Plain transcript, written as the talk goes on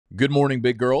Good morning,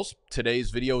 big girls.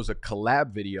 Today's video is a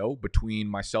collab video between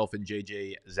myself and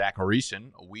JJ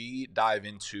Zachariason. We dive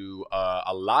into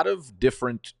a lot of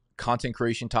different content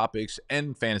creation topics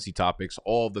and fantasy topics.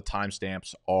 All of the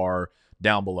timestamps are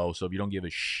down below. So if you don't give a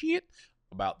shit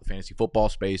about the fantasy football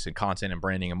space and content and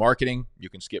branding and marketing, you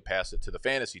can skip past it to the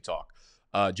fantasy talk.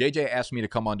 JJ asked me to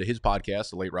come onto his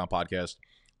podcast, the Late Round Podcast,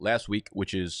 last week,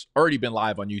 which has already been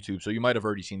live on YouTube. So you might have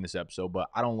already seen this episode, but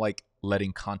I don't like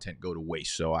letting content go to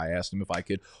waste. So I asked him if I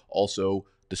could also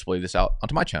display this out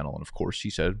onto my channel. And of course he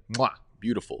said, mwah,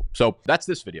 beautiful. So that's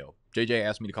this video. JJ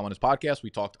asked me to come on his podcast. We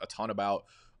talked a ton about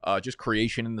just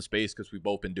creation in the space because we've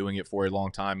both been doing it for a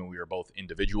long time and we are both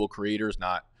individual creators,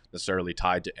 not necessarily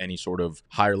tied to any sort of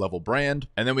higher level brand.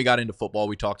 And then we got into football.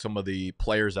 We talked some of the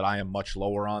players that I am much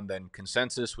lower on than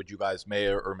consensus, which you guys may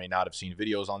or may not have seen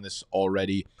videos on this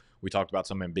already. We talked about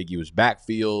some ambiguous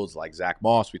backfields like Zach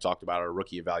Moss. We talked about our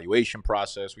rookie evaluation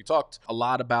process. We talked a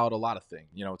lot about a lot of things.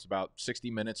 You know, it's about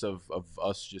 60 minutes of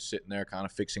us just sitting there kind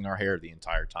of fixing our hair the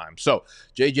entire time. So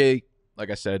JJ, like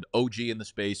I said, OG in the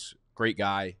space, great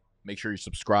guy. Make sure you're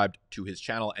subscribed to his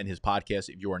channel and his podcast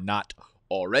if you are not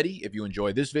already. If you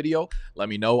enjoy this video, let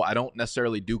me know. I don't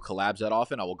necessarily do collabs that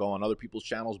often. I will go on other people's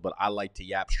channels, but I like to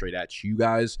yap straight at you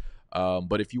guys.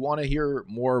 But if you want to hear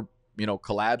more,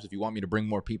 collabs, if you want me to bring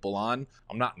more people on,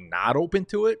 I'm not open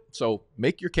to it. So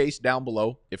make your case down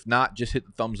below. If not, just hit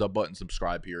the thumbs up button,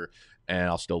 subscribe here, and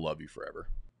I'll still love you forever.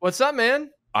 What's up,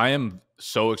 man? I am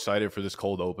so excited for this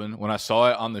cold open. When I saw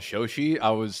it on the show sheet,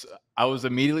 I was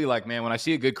immediately like, man, when I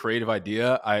see a good creative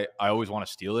idea, I always want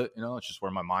to steal it. It's just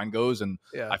where my mind goes. And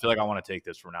yeah. I feel like I want to take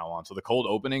this from now on. So the cold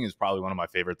opening is probably one of my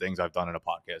favorite things I've done in a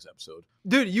podcast episode.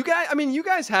 Dude, you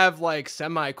guys have like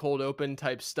semi cold open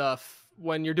type stuff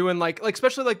when you're doing like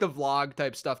especially like the vlog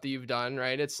type stuff that you've done,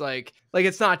 right? It's like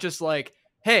it's not just like,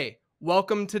 hey,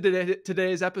 welcome to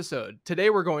today's episode. Today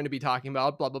we're going to be talking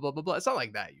about blah, blah, blah, blah, blah. It's not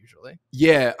like that usually.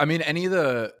 Yeah. I mean, any of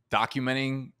the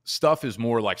documenting stuff is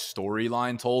more like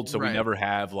storyline told. So we never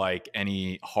have like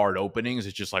any hard openings.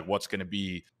 It's just like what's going to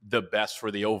be the best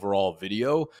for the overall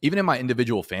video. Even in my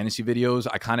individual fantasy videos,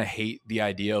 I kind of hate the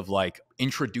idea of like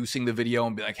introducing the video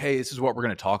and be like, hey, this is what we're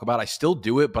going to talk about. I still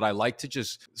do it, but I like to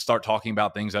just start talking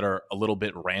about things that are a little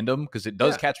bit random because it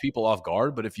does catch people off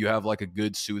guard. But if you have like a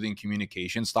good soothing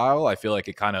communication style, I feel like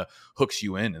it kind of hooks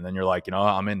you in. And then you're like,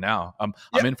 I'm in now. I'm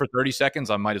in for 30 seconds.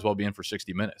 I might as well be in for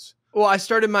 60 minutes. Well, I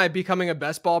started my Becoming a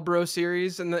Best Ball Bro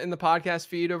series in the podcast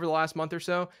feed over the last month or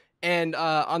so. And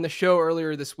on the show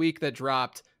earlier this week that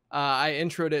dropped, I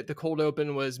introed it. The cold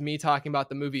open was me talking about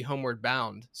the movie Homeward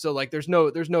Bound. So like there's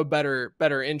no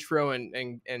better intro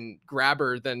and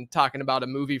grabber than talking about a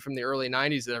movie from the early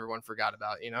 90s that everyone forgot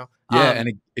about, Yeah, and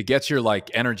it gets your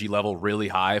like energy level really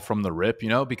high from the rip,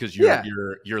 because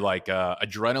you're like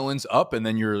adrenaline's up and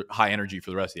then you're high energy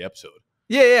for the rest of the episode.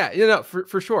 Yeah,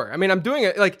 for sure. I mean, I'm doing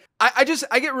it like I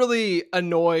get really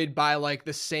annoyed by like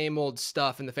the same old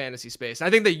stuff in the fantasy space. And I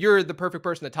think that you're the perfect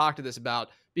person to talk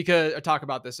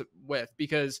about this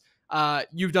because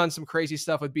you've done some crazy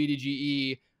stuff with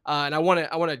BDGE. And I want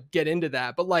to get into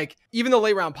that. But like even the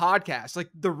Late Round Podcast, like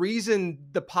the reason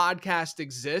the podcast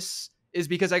exists is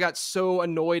because I got so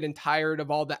annoyed and tired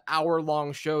of all the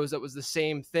hour-long shows that was the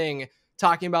same thing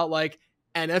talking about like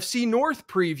NFC North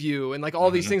preview and like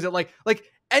all these things that like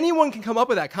anyone can come up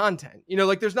with that content,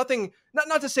 like there's nothing,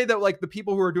 not to say that like the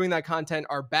people who are doing that content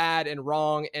are bad and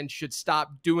wrong and should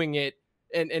stop doing it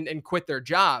and quit their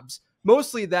jobs.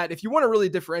 Mostly that if you want to really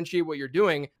differentiate what you're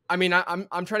doing, I mean,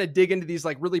 I'm trying to dig into these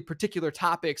like really particular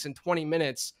topics in 20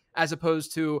 minutes, as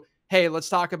opposed to, hey, let's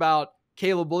talk about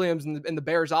Caleb Williams and the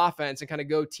Bears offense and kind of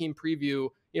go team preview,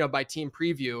 by team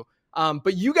preview.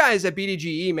 But you guys at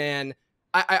BDGE, man,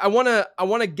 I want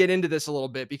to get into this a little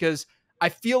bit because I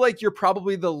feel like you're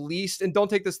probably the least, and don't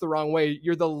take this the wrong way,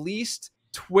 you're the least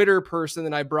Twitter person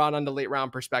that I brought onto Late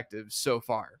Round Perspectives so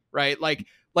far, right? Like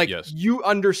yes. You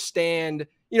understand,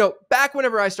 back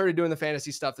whenever I started doing the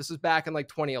fantasy stuff, this was back in like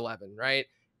 2011, right?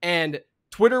 And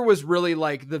Twitter was really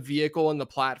like the vehicle and the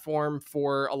platform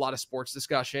for a lot of sports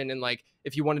discussion. And like,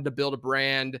 if you wanted to build a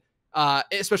brand,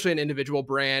 especially an individual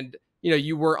brand,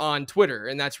 you were on Twitter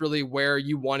and that's really where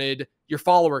you wanted your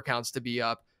follower counts to be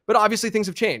up. But obviously things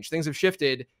have changed, things have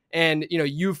shifted. And,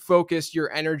 you've focused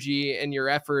your energy and your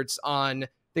efforts on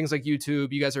things like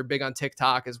YouTube. You guys are big on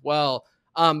TikTok as well.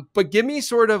 But give me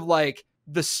sort of like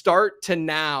the start to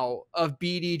now of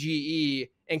BDGE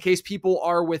in case people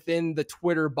are within the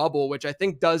Twitter bubble, which I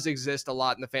think does exist a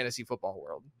lot in the fantasy football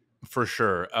world. For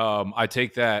sure. I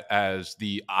take that as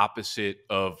the opposite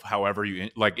of however you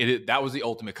like it. That was the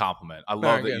ultimate compliment. I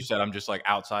love that you said I'm just like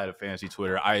outside of fantasy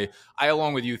Twitter. I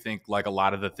along with you think like a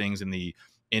lot of the things in the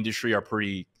industry are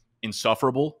pretty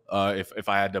insufferable, if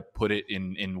I had to put it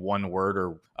in one word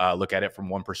or look at it from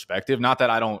one perspective. Not that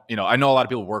I don't, I know a lot of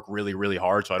people work really, really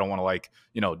hard, so I don't want to like,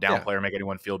 downplay or make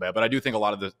anyone feel bad. But I do think a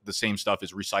lot of the same stuff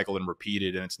is recycled and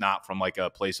repeated, and it's not from like a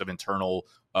place of internal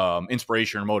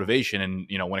inspiration or motivation. And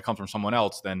when it comes from someone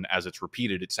else, then as it's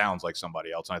repeated, it sounds like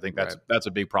somebody else. And I think that's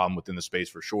a big problem within the space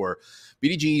for sure.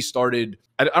 BDGE started,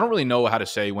 I don't really know how to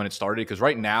say when it started, because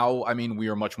right now, I mean, we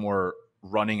are much more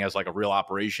running as like a real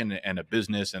operation and a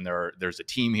business, and there's a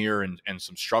team here and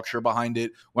some structure behind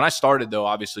it. When I started, though,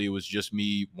 obviously it was just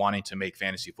me wanting to make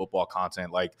fantasy football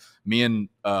content. Like, me and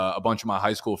a bunch of my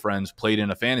high school friends played in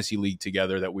a fantasy league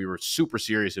together that we were super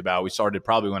serious about. We started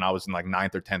probably when I was in like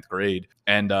 9th or 10th grade,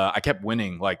 and I kept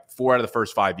winning like 4 out of the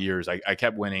first 5 years. I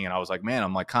kept winning, and I was like, man,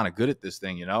 I'm like kind of good at this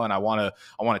thing, and I want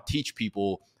to teach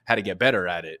people how to get better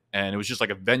at it. And it was just like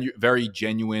a very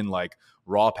genuine, like,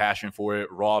 raw passion for it,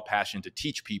 raw passion to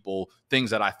teach people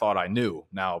things that I thought I knew.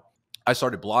 Now, I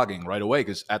started blogging right away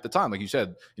because at the time, like you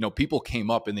said, people came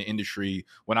up in the industry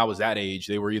when I was that age.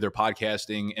 They were either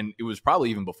podcasting, and it was probably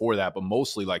even before that, but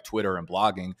mostly like Twitter and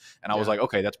blogging. And I was like,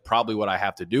 okay, that's probably what I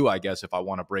have to do, I guess, if I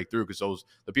want to break through, because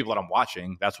the people that I'm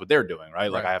watching, that's what they're doing,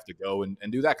 right? Like, I have to go and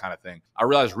do that kind of thing. I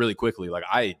realized really quickly, like,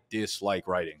 I dislike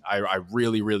writing. I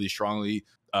really, really strongly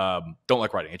don't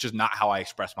like writing. It's just not how I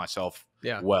express myself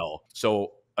well.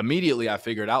 So immediately I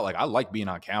figured out, like, I like being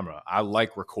on camera. I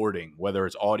like recording, whether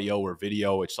it's audio or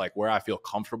video. It's like where I feel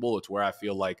comfortable. It's where I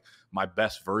feel like my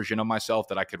best version of myself,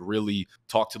 that I could really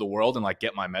talk to the world and like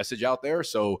get my message out there.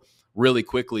 So really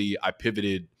quickly I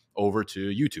pivoted over to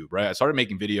YouTube, right? I started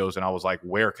making videos, and I was like,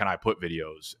 where can I put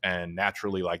videos? And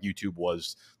naturally, like, YouTube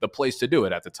was the place to do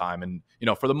it at the time. And,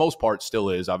 for the most part still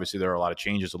is. Obviously there are a lot of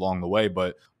changes along the way,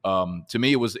 but to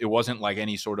me, it wasn't like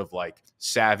any sort of like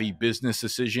savvy business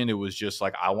decision. It was just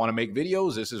like, I want to make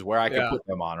videos. This is where I can put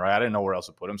them on, right? I didn't know where else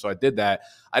to put them. So I did that.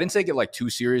 I didn't take it like too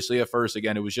seriously at first.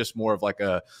 Again, it was just more of like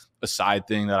a side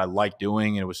thing that I liked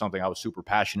doing. And it was something I was super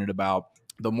passionate about.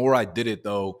 The more I did it,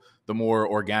 though, the more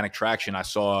organic traction I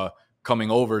saw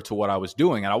coming over to what I was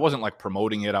doing. And I wasn't like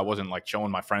promoting it. I wasn't like showing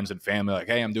my friends and family like,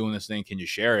 hey, I'm doing this thing, can you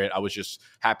share it? I was just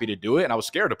happy to do it. And I was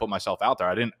scared to put myself out there.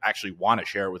 I didn't actually want to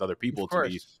share it with other people, to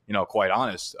be, quite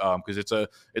honest, because it's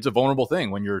a vulnerable thing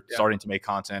when you're starting to make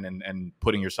content and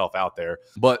putting yourself out there.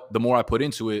 But the more I put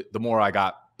into it, the more I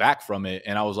got back from it.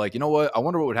 And I was like, you know what? I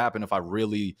wonder what would happen if I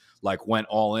really like went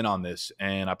all in on this,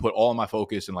 and I put all of my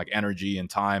focus and like energy and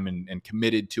time and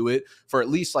committed to it for at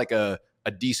least like a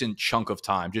decent chunk of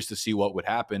time, just to see what would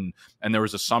happen. And there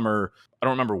was a summer, I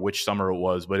don't remember which summer it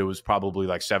was, but it was probably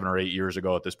like 7 or 8 years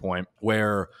ago at this point,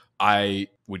 where I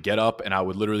would get up and I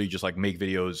would literally just like make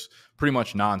videos pretty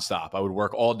much nonstop. I would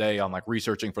work all day on like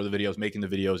researching for the videos, making the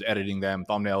videos, editing them,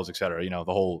 thumbnails, etc. The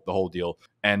whole deal.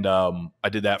 And I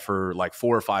did that for like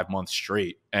 4 or 5 months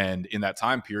straight. And in that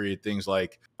time period, things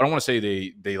like, I don't want to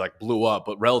say they like blew up,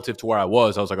 but relative to where I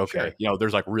was like, okay,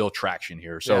 there's like real traction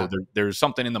here. So there's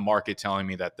something in the market telling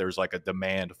me that there's like a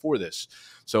demand for this.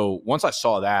 So once I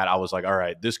saw that, I was like, all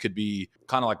right, this could be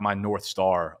kind of like my North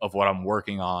Star of what I'm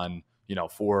working on,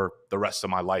 for the rest of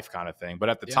my life kind of thing. But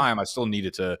at the time, I still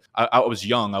needed to, I was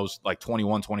young. I was like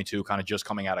 21, 22, kind of just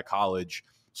coming out of college.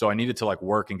 So I needed to like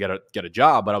work and get a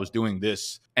job, but I was doing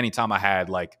this anytime I had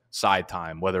like side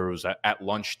time, whether it was at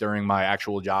lunch during my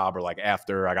actual job or like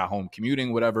after I got home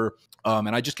commuting, whatever.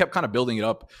 And I just kept kind of building it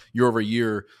up year over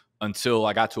year until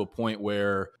I got to a point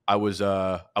where I was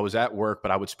at work,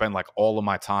 but I would spend like all of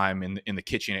my time in the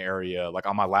kitchen area, like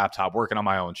on my laptop, working on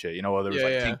my own shit. Whether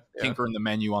it was tinkering the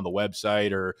menu on the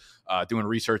website or doing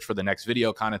research for the next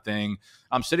video kind of thing.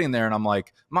 I'm sitting there and I'm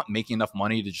like, I'm not making enough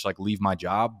money to just like leave my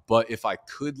job, but if I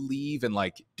could leave and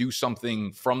like do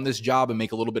something from this job and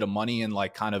make a little bit of money and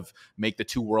like kind of make the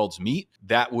two worlds meet,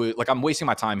 that would, like, I'm wasting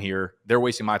my time here. They're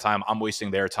wasting my time. I'm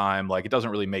wasting their time. Like, it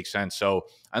doesn't really make sense. So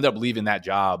I ended up leaving that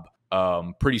job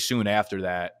pretty soon after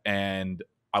that. And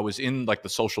I was in like the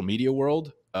social media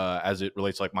world as it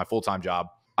relates to like my full-time job.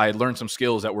 I had learned some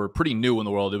skills that were pretty new in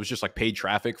the world. It was just like paid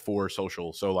traffic for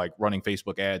social. So like running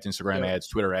Facebook ads, Instagram ads,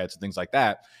 Twitter ads, and things like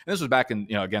that. And this was back in,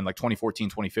 again, like 2014,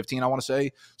 2015, I want to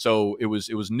say. So it was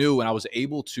new, and I was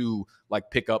able to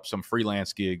like pick up some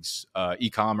freelance gigs,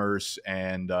 e-commerce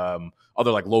and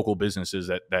other like local businesses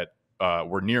that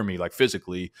were near me, like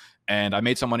physically. And I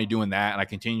made some money doing that. And I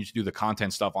continued to do the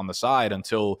content stuff on the side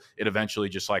until it eventually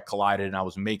just like collided. And I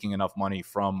was making enough money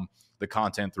from the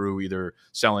content through either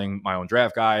selling my own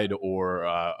draft guide or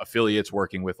affiliates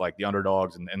working with like the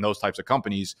underdogs and those types of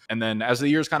companies. And then as the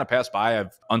years kind of passed by,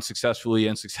 I've unsuccessfully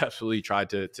and successfully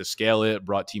tried to scale it,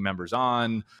 brought team members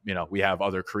on. We have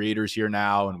other creators here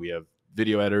now, and we have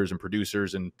video editors and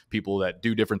producers and people that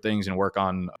do different things and work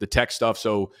on the tech stuff.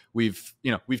 So we've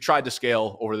tried to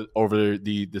scale over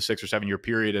the 6 or 7 year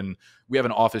period. And we have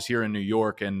an office here in New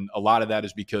York. And a lot of that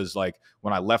is because like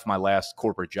when I left my last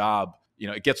corporate job,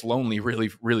 it gets lonely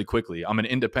really, really quickly. I'm an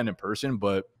independent person,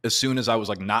 but as soon as I was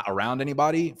like not around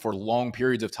anybody for long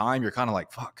periods of time, you're kind of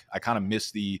like, fuck, I kind of miss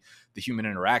the human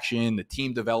interaction, the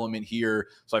team development here.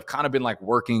 So I've kind of been like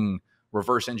working,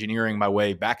 reverse engineering my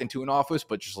way back into an office,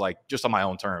 but just on my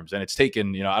own terms. And it's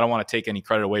taken, I don't want to take any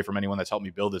credit away from anyone that's helped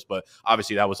me build this, but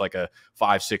obviously that was like a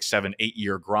 5, 6, 7, 8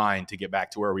 year grind to get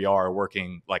back to where we are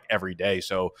working like every day.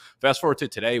 So fast forward to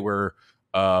today, we're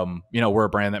a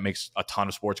brand that makes a ton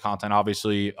of sports content,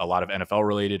 obviously a lot of NFL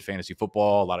related, fantasy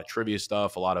football, a lot of trivia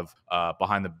stuff, a lot of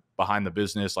behind the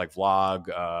business, like vlog,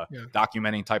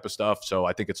 documenting type of stuff. So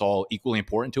I think it's all equally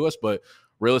important to us, but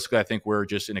realistically, I think we're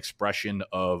just an expression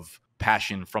of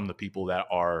passion from the people that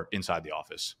are inside the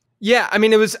office. Yeah, I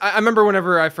mean, I remember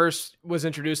whenever I first was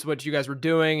introduced to what you guys were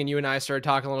doing and you and I started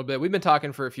talking a little bit, we've been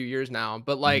talking for a few years now,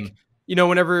 but like,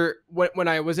 when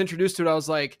I was introduced to it, I was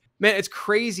like, man, it's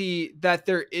crazy that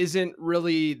there isn't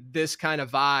really this kind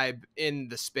of vibe in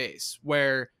the space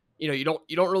where, you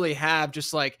don't really have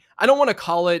just like, I don't want to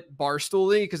call it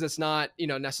barstooly because it's not,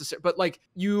 necessary, but like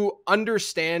you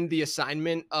understand the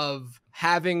assignment of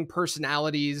having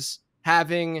personalities,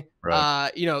 having,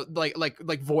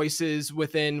 like voices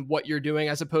within what you're doing,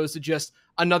 as opposed to just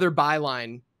another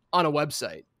byline on a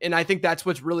website. And I think that's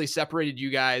what's really separated you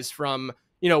guys from,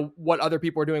 what other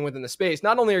people are doing within the space.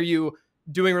 Not only are you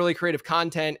doing really creative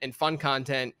content and fun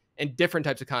content and different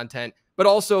types of content, but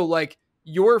also like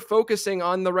you're focusing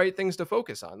on the right things to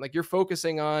focus on. Like you're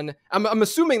focusing on, I'm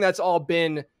assuming that's all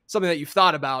been something that you've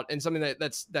thought about and something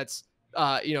that's that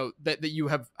you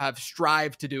have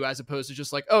strived to do, as opposed to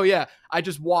just like, oh yeah, I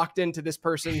just walked into this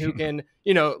person who can,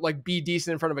 like be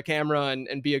decent in front of a camera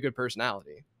and be a good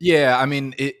personality. Yeah. I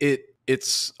mean,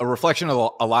 it's a reflection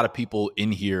of a lot of people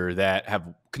in here that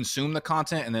have consumed the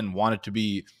content and then wanted to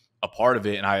be a part of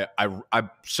it. And I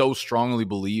so strongly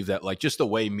believe that like just the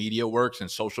way media works and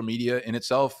social media in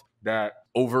itself, that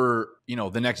over,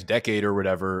 the next decade or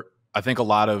whatever, I think a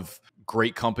lot of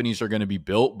great companies are going to be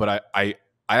built. But I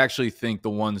actually think the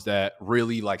ones that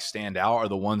really like stand out are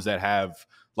the ones that have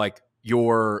like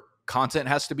your content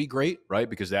has to be great, right?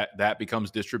 Because that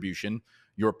becomes distribution.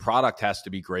 Your product has to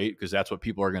be great because that's what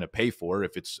people are going to pay for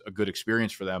if it's a good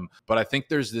experience for them. But I think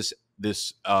there's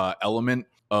this element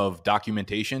of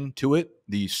documentation to it.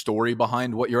 The story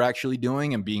behind what you're actually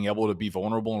doing and being able to be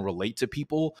vulnerable and relate to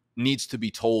people needs to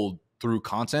be told through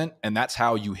content. And that's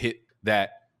how you hit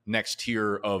that next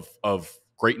tier of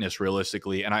greatness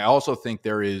realistically. And I also think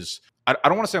there is, I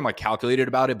don't want to say I'm like calculated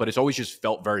about it, but it's always just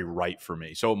felt very right for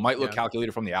me. So it might look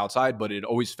calculated from the outside, but it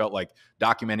always felt like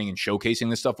documenting and showcasing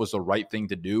this stuff was the right thing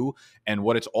to do. And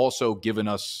what it's also given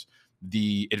us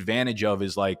the advantage of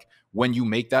is like when you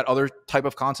make that other type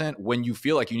of content, when you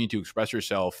feel like you need to express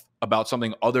yourself about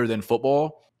something other than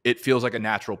football, it feels like a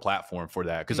natural platform for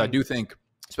that. Because I do think,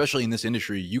 especially in this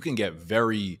industry, you can get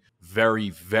very, very,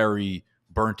 very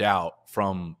burnt out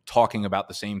from talking about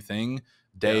the same thing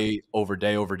day over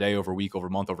day over day over week over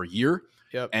month over year.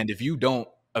 And if you don't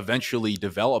eventually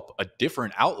develop a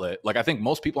different outlet, like I think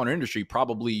most people in our industry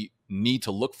probably need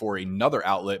to look for another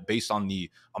outlet based on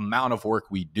the amount of work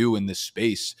we do in this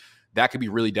space, that could be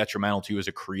really detrimental to you as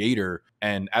a creator.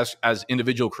 And as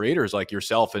individual creators like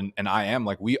yourself and I am,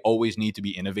 like we always need to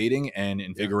be innovating and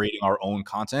invigorating our own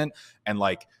content. And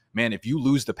like, man, if you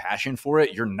lose the passion for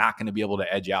it, you're not going to be able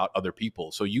to edge out other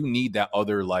people. So you need that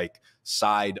other like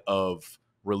side of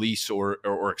release or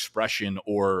expression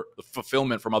or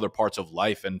fulfillment from other parts of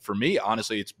life. And for me,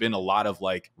 honestly, it's been a lot of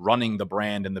like running the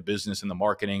brand and the business and the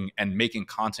marketing and making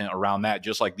content around that.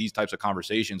 Just like these types of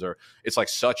conversations it's like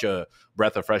such a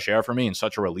breath of fresh air for me and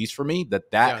such a release for me that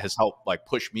has helped like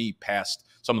push me past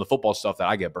some of the football stuff that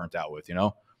I get burnt out with,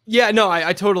 Yeah, no,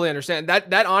 I totally understand.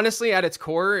 That honestly, at its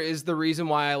core, is the reason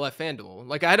why I left FanDuel.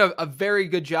 Like, I had a very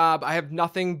good job. I have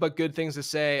nothing but good things to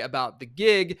say about the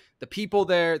gig, the people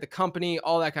there, the company,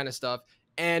 all that kind of stuff.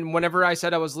 And whenever I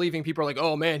said I was leaving, people are like,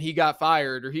 oh, man, he got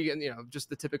fired, or just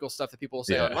the typical stuff that people will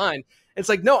say online. It's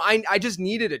like, no, I just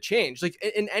needed a change. Like,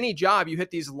 in any job, you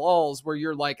hit these lulls where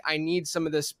you're like, I need some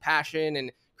of this passion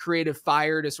and creative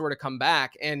fire to sort of come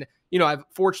back. And I've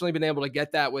fortunately been able to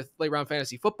get that with late round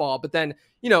fantasy football. But then,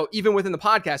 even within the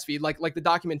podcast feed, like the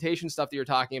documentation stuff that you're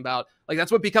talking about, like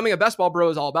that's what becoming a best ball bro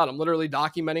is all about. I'm literally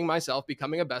documenting myself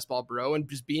becoming a best ball bro and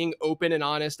just being open and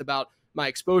honest about my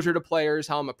exposure to players,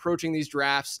 how I'm approaching these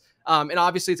drafts. And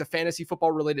obviously it's a fantasy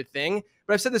football related thing,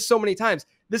 but I've said this so many times.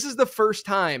 This is the first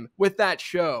time with that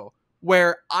show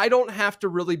where I don't have to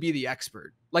really be the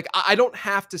expert. Like I don't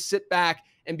have to sit back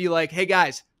and be like, hey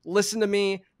guys, listen to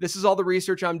me. This is all the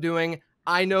research I'm doing.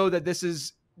 I know that this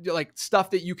is like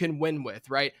stuff that you can win with,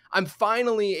 right? I'm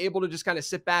finally able to just kind of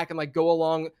sit back and like go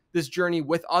along this journey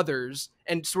with others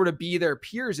and sort of be their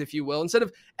peers, if you will. Instead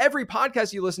of every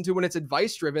podcast you listen to when it's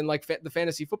advice driven, like the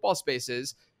fantasy football space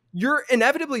is, you're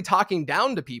inevitably talking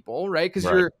down to people, right?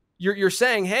 Because you're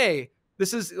saying, hey,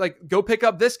 this is like, go pick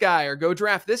up this guy or go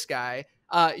draft this guy.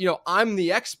 I'm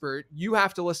the expert. You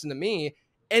have to listen to me.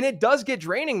 And it does get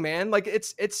draining, man. Like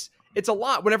it's a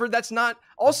lot whenever that's not,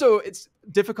 also it's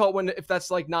difficult if that's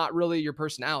like not really your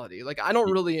personality. Like I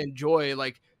don't really enjoy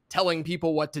like telling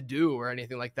people what to do or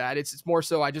anything like that. It's more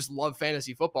so I just love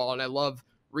fantasy football and I love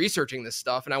researching this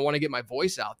stuff and I want to get my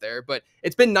voice out there. But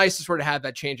it's been nice to sort of have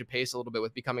that change of pace a little bit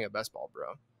with becoming a best ball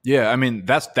bro. Yeah, I mean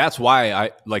that's why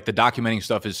I like the documenting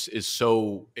stuff is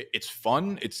so it's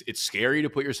fun. It's scary to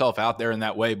put yourself out there in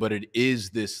that way, but it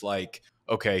is this like,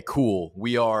 okay, cool.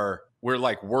 We're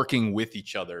like working with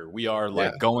each other. We are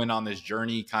like going on this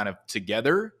journey kind of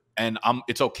together. And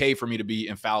it's okay for me to be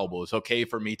infallible. It's okay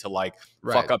for me to like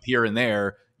fuck up here and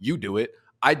there. You do it.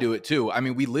 I do it too. I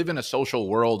mean, we live in a social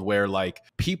world where like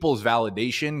people's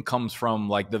validation comes from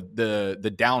like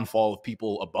the downfall of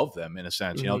people above them in a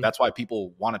sense. You know, that's why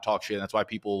people want to talk shit. That's why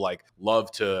people like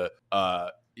love to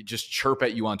just chirp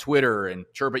at you on Twitter and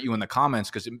chirp at you in the comments,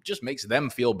 because it just makes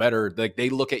them feel better. Like they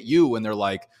look at you and they're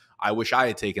like, I wish I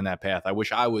had taken that path. I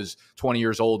wish I was 20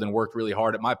 years old and worked really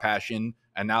hard at my passion.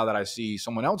 And now that I see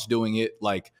someone else doing it,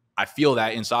 like I feel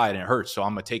that inside and it hurts. So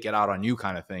I'm going to take it out on you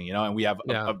kind of thing, you know? And we have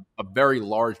a very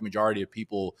large majority of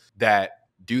people that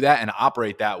do that and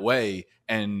operate that way.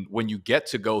 And when you get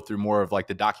to go through more of like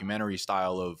the documentary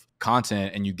style of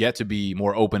content and you get to be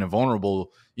more open and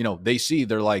vulnerable, you know,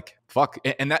 they're like, fuck.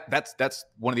 And that's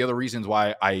one of the other reasons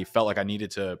why I felt like I needed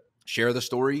to share the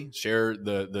story, share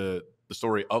the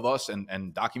story of us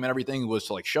and document everything, was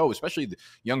to like show, especially the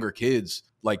younger kids,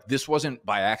 like this wasn't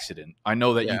by accident. I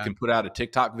know that you can put out a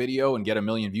TikTok video and get 1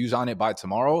 million views on it by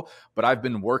tomorrow, but I've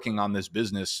been working on this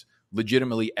business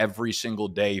legitimately every single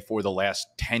day for the last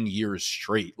 10 years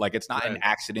straight. Like it's not an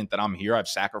accident that I'm here. I've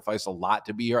sacrificed a lot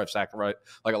to be here. I've sacrificed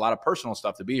like a lot of personal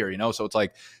stuff to be here, you know? So it's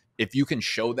like, if you can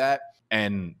show that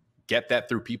and get that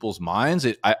through people's minds,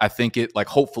 I think it like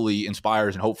hopefully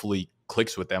inspires and hopefully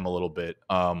clicks with them a little bit.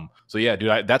 So yeah,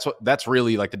 dude, that's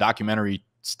really like the documentary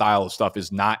style of stuff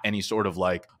is not any sort of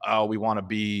like, oh, we want to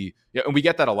be, and we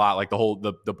get that a lot, like the whole,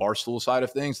 the Barstool side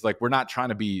of things. Like we're not trying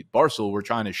to be Barstool. We're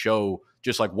trying to show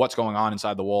just like what's going on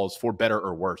inside the walls, for better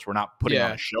or worse. We're not putting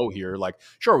on a show here. Like,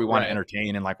 sure, we want to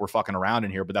entertain and like we're fucking around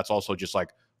in here, but that's also just like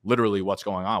literally what's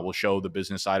going on. We'll show the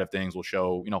business side of things. We'll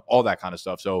show, you know, all that kind of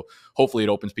stuff. So hopefully it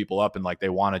opens people up and like they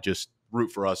want to just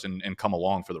root for us and come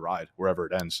along for the ride wherever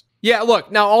it ends. Yeah,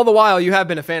 look, now all the while you have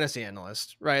been a fantasy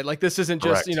analyst, right? Like this isn't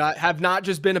just, you know, have not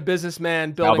just been a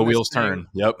businessman building. How the wheels turn.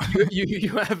 Yep. You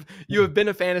have been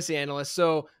a fantasy analyst.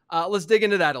 So let's dig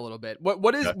into that a little bit. What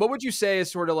would you say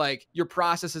is sort of like your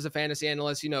process as a fantasy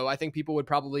analyst? You know, I think people would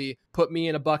probably put me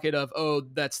in a bucket of, oh,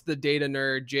 that's the data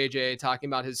nerd JJ talking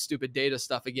about his stupid data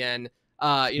stuff again.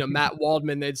 You know, Matt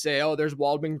Waldman, they'd say, oh, there's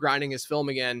Waldman grinding his film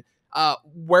again.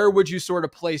 Where would you sort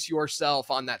of place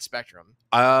yourself on that spectrum?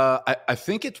 I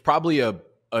think it's probably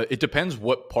it depends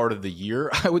what part of the year.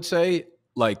 I would say,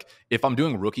 like if I'm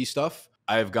doing rookie stuff,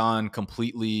 I've gone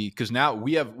completely, because now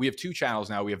we have 2 channels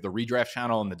now. We have the redraft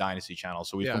channel and the dynasty channel.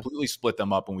 So we've completely split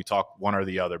them up and we talk one or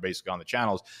the other basically on the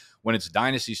channels. When it's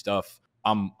dynasty stuff,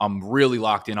 I'm really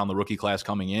locked in on the rookie class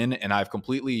coming in, and I've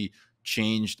completely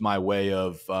changed my way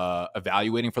of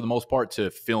evaluating for the most part to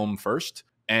film first.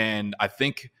 And I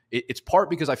think it's part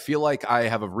because I feel like I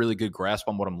have a really good grasp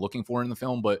on what I'm looking for in the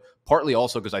film, but partly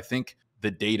also because I think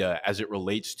the data as it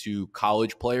relates to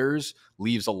college players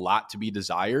leaves a lot to be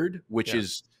desired, which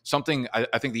is something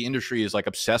I think the industry is like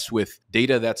obsessed with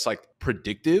data that's like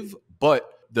predictive, but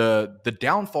the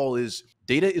downfall is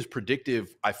data is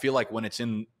predictive, I feel like, when it's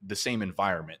in the same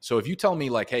environment. So if you tell me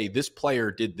like, hey, this player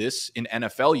did this in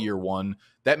NFL year 1,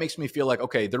 that makes me feel like,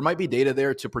 okay, there might be data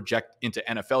there to project into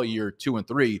NFL year 2 and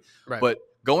 3, but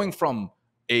going from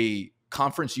a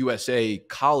Conference USA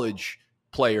college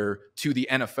player to the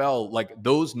NFL, like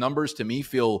those numbers to me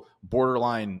feel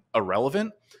borderline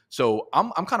irrelevant. So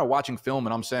I'm kind of watching film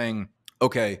and I'm saying,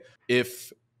 okay,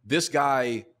 if this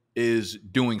guy is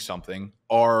doing something,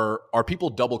 are people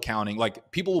double counting?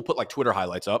 Like people will put like Twitter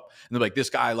highlights up and they're like, this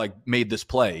guy like made this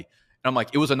play. And I'm like,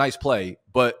 it was a nice play,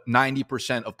 but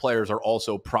 90% of players are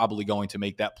also probably going to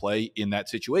make that play in that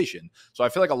situation. So I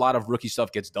feel like a lot of rookie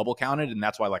stuff gets double counted, and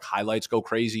that's why like highlights go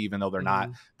crazy, even though they're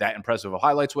not that impressive of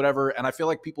highlights, whatever. And I feel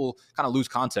like people kind of lose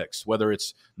context, whether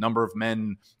it's number of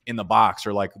men in the box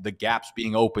or like the gaps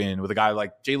being open with a guy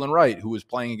like Jalen Wright, who was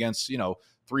playing against, you know,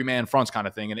 3-man fronts kind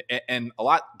of thing. And a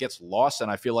lot gets lost. And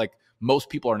I feel like most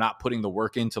people are not putting the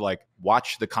work in to like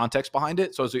watch the context behind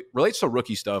it. So as it relates to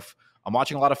rookie stuff, I'm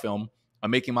watching a lot of film. I'm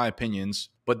making my opinions,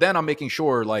 but then I'm making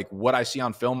sure like what I see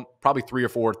on film, probably 3 or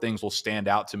 4 things will stand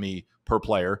out to me per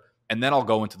player. And then I'll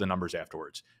go into the numbers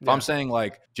afterwards. If I'm saying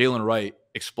like Jalen Wright,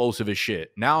 explosive as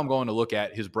shit, now I'm going to look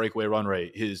at his breakaway run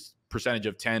rate, his percentage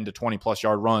of 10 to 20 plus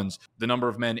yard runs, the number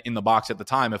of men in the box at the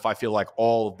time, if I feel like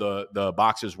all of the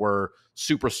boxes were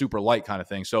super, super light kind of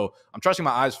thing. So I'm trusting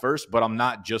my eyes first, but I'm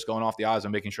not just going off the eyes.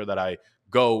 I'm making sure that I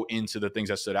go into the things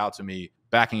that stood out to me,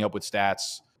 backing up with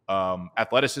stats.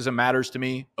 Athleticism matters to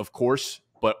me, of course,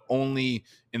 but only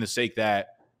in the sake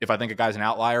that if I think a guy's an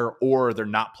outlier or they're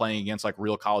not playing against like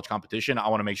real college competition, I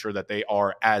want to make sure that they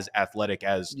are as athletic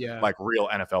as like real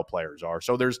NFL players are.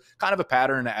 So there's kind of a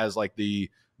pattern as like the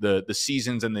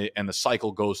seasons and the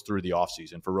cycle goes through the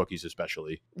offseason for rookies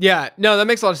especially. Yeah, no, that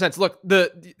makes a lot of sense. Look,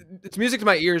 it's music to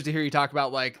my ears to hear you talk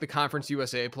about like the Conference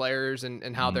USA players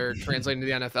and how they're translating to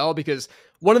the NFL, because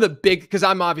one of the because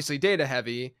I'm obviously data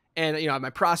heavy and, you know, I have my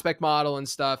prospect model and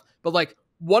stuff, but like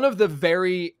one of the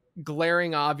very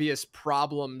glaring obvious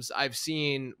problems I've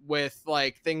seen with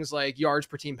like things like yards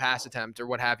per team pass attempt or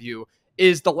what have you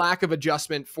is the lack of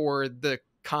adjustment for the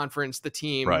conference, the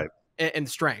team, and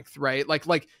strength, right?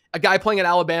 Like a guy playing at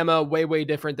Alabama, way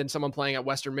different than someone playing at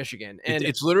Western Michigan. And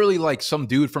it's literally like some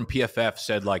dude from PFF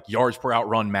said like yards per out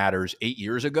run matters 8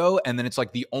 years ago. And then it's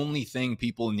like the only thing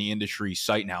people in the industry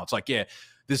cite now. It's like, yeah,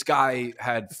 this guy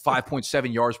had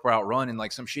 5.7 yards per out run in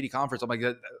like some shitty conference. I'm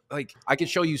like I could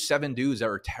show you 7 dudes that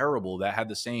are terrible that had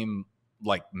the same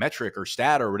like metric or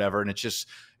stat or whatever. And it's just,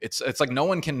 it's like no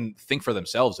one can think for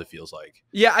themselves, it feels like.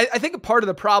 Yeah, I think a part of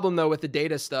the problem though with the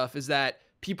data stuff is that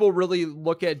people really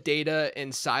look at data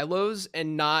in silos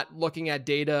and not looking at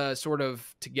data sort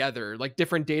of together, like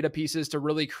different data pieces to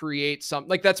really create something.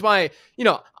 Like that's why, you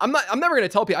know, I'm never going to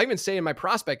tell people, I even say in my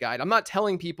prospect guide, I'm not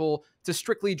telling people to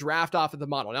strictly draft off of the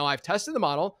model. Now I've tested the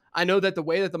model. I know that the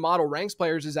way that the model ranks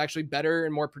players is actually better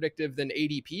and more predictive than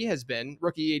ADP has been,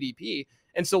 rookie ADP.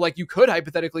 And so like you could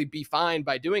hypothetically be fine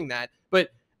by doing that. But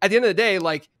at the end of the day,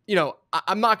 like, you know,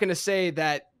 I'm not going to say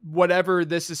that whatever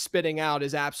this is spitting out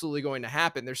is absolutely going to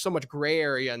happen. There's so much gray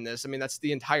area in this. I mean, that's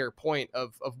the entire point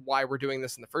of why we're doing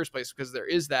this in the first place, because there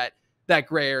is that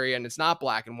gray area and it's not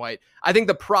black and white. I think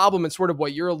the problem and sort of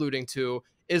what you're alluding to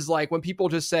is like when people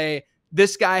just say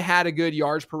this guy had a good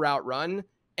yards per route run,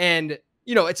 and,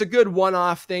 you know, it's a good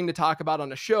one-off thing to talk about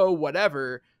on a show,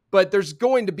 whatever, but there's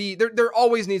going to be, there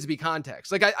always needs to be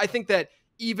context. Like I think that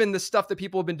even the stuff that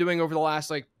people have been doing over the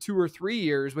last like 2 or 3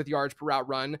 years with yards per route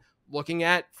run, looking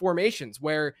at formations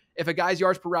where if a guy's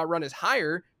yards per route run is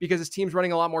higher because his team's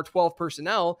running a lot more 12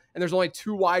 personnel and there's only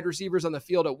 2 wide receivers on the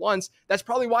field at once, that's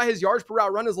probably why his yards per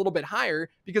route run is a little bit higher,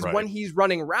 because when he's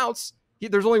running routes,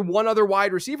 there's only one other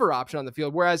wide receiver option on the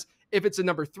field. Whereas if it's a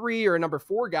number 3 or a number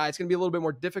 4 guy, it's going to be a little bit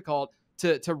more difficult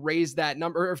to raise that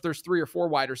number. Or if there's 3 or 4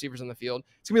 wide receivers on the field,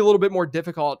 it's gonna be a little bit more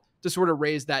difficult to sort of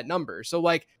raise that number. So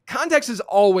like context is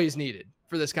always needed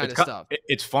for this kind of stuff.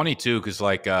 It's funny too, because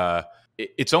like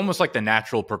it's almost like the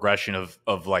natural progression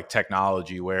of like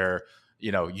technology where,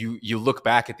 you know, you look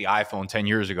back at the iPhone 10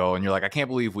 years ago and you're like, I can't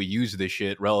believe we use this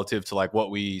shit relative to like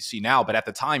what we see now. But at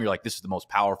the time, you're like, this is the most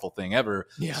powerful thing ever.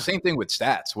 Yeah. It's the same thing with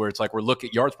stats, where it's like we're looking,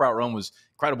 yards per out run was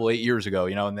incredible 8 years ago,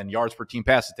 you know, and then yards per team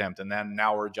pass attempt. And then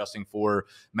now we're adjusting for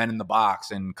men in the box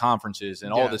and conferences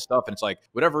and all this stuff. And it's like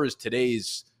whatever is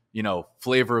today's, you know,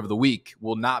 flavor of the week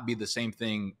will not be the same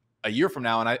thing a year from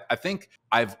now. And I think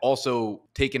I've also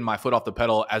taken my foot off the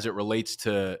pedal as it relates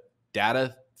to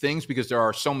data things, because there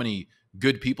are so many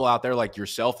good people out there like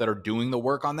yourself that are doing the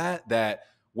work on that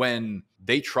when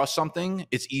they trust something,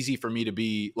 it's easy for me to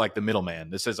be like the middleman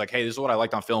that says like, hey, this is what I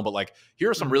liked on film, but like, here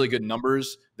are some really good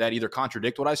numbers that either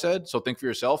contradict what I said, so think for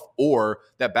yourself, or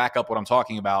that back up what I'm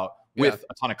talking about with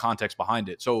a ton of context behind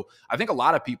it. So I think a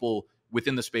lot of people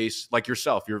within the space, like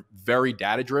yourself, you're very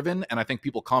data driven. And I think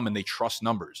people come and they trust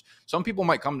numbers. Some people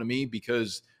might come to me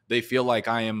because they feel like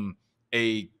I am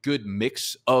a good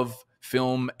mix of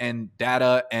film and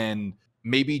data, and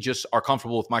maybe just are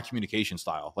comfortable with my communication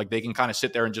style. Like they can kind of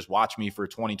sit there and just watch me for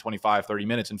 20, 25, 30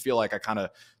 minutes and feel like I kind of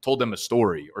told them a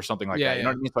story or something like that. You know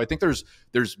what I mean? So I think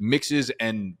there's mixes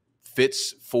and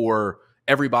fits for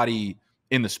everybody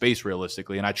in the space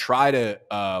realistically. And I try to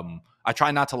I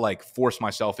try not to like force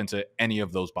myself into any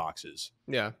of those boxes.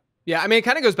 Yeah. Yeah, I mean, it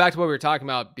kind of goes back to what we were talking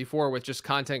about before with just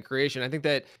content creation. I think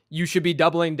that you should be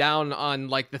doubling down on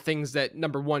like the things that,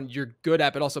 number one, you're good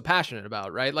at, but also passionate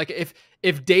about, right? Like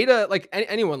if data, like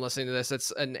anyone listening to this,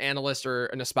 that's an analyst or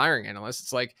an aspiring analyst,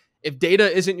 it's like, if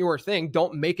data isn't your thing,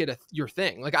 don't make it your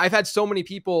thing. Like I've had so many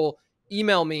people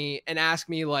email me and ask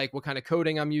me like what kind of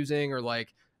coding I'm using, or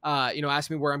like, ask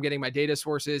me where I'm getting my data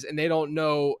sources, and they don't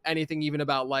know anything even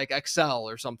about like Excel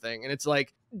or something. And it's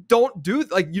like, you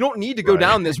don't need to go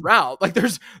down this route. Like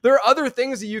there are other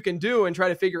things that you can do and try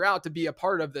to figure out to be a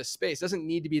part of this space. It doesn't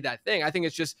need to be that thing. I think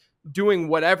it's just doing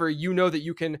whatever you know that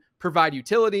you can provide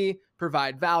utility,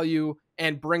 provide value,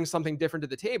 and bring something different to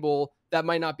the table that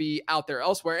might not be out there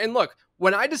elsewhere. And look,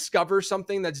 when I discover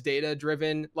something that's data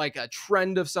driven, like a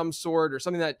trend of some sort or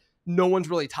something that no one's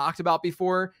really talked about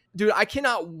before, dude, I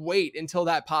cannot wait until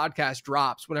that podcast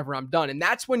drops whenever I'm done. And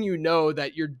that's when you know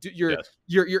that you're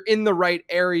in the right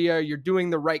area, you're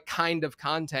doing the right kind of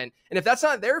content. And if that's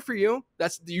not there for you,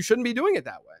 you shouldn't be doing it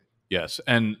that way. Yes.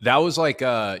 And that was like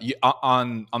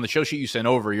on the show sheet you sent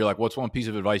over, you're like, what's one piece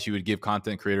of advice you would give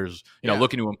content creators,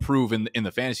 looking to improve in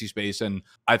the fantasy space? And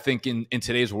I think in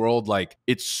today's world, like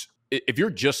if you're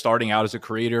just starting out as a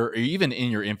creator, or even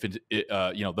in your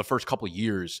the first couple of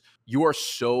years, you are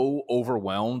so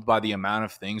overwhelmed by the amount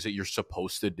of things that you're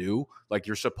supposed to do. Like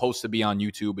you're supposed to be on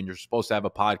YouTube, and you're supposed to have a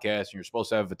podcast, and you're supposed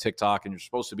to have a TikTok, and you're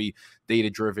supposed to be data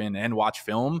driven and watch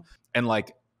film. And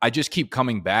like, I just keep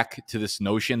coming back to this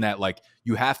notion that like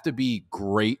you have to be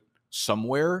great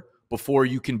somewhere before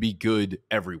you can be good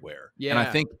everywhere. Yeah. And I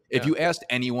think if you asked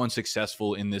anyone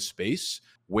successful in this space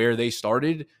where they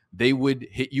started, they would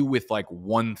hit you with like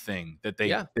one thing that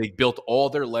they built all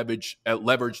their leverage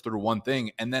through one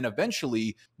thing. And then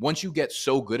eventually, once you get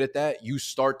so good at that, you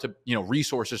start to,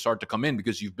 resources start to come in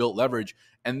because you've built leverage.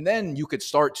 And then you could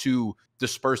start to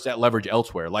disperse that leverage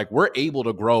elsewhere. Like we're able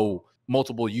to grow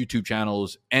multiple YouTube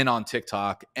channels and on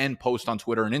TikTok and post on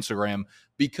Twitter and Instagram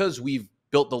because we've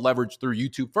built the leverage through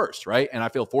YouTube first, right? And I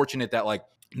feel fortunate that like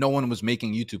no one was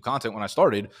making YouTube content when I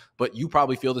started, but you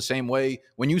probably feel the same way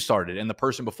when you started, and the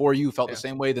person before you felt the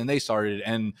same way then they started,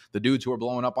 and the dudes who are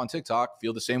blowing up on TikTok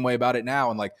feel the same way about it now.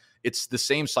 And like, it's the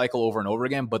same cycle over and over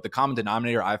again. But the common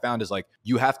denominator I found is like,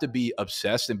 you have to be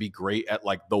obsessed and be great at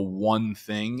like the one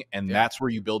thing. And that's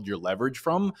where you build your leverage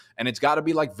from. And it's got to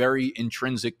be like very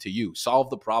intrinsic to you. Solve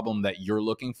the problem that you're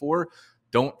looking for.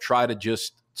 Don't try to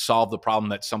just solve the problem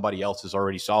that somebody else is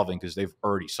already solving, because they've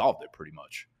already solved it pretty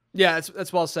much. Yeah,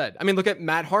 that's well said. I mean, look at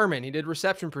Matt Harmon. He did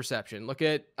reception perception. Look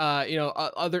at,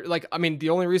 other, like, I mean, the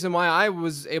only reason why I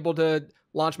was able to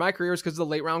launch my career is because of the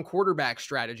late round quarterback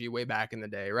strategy way back in the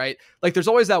day, right? Like there's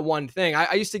always that one thing.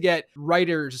 I used to get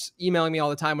writers emailing me all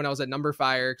the time when I was at Number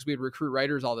Fire, because we'd recruit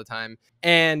writers all the time.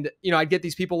 And, I'd get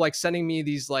these people like sending me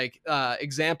these like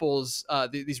examples,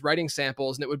 these writing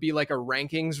samples, and it would be like a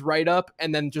rankings write up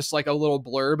and then just like a little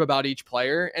blurb about each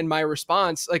player. And my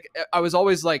response, like I was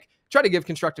always like, try to give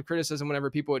constructive criticism whenever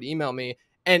people would email me.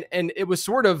 And it was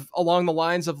sort of along the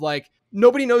lines of like,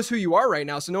 nobody knows who you are right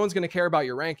now, so no one's going to care about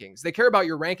your rankings. They care about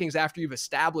your rankings after you've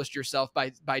established yourself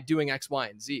by doing X, Y,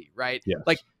 and Z, right? Yes.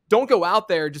 Like, don't go out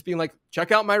there just being like,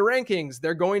 check out my rankings,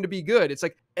 they're going to be good. It's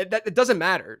like, it doesn't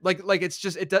matter. Like it's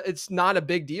just, it's not a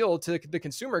big deal to the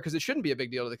consumer, because it shouldn't be a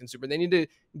big deal to the consumer. They need to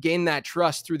gain that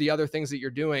trust through the other things that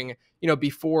you're doing,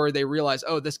 before they realize,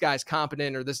 oh, this guy's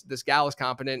competent, or this gal is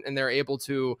competent, and they're able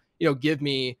to, give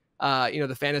me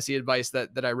the fantasy advice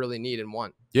that I really need and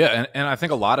want. Yeah. And I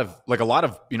think a lot of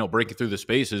breaking through the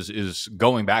space is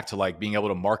going back to like being able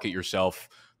to market yourself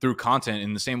through content.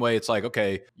 In the same way, it's like,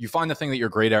 okay, you find the thing that you're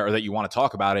great at or that you want to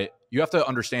talk about it. You have to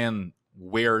understand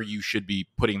where you should be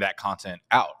putting that content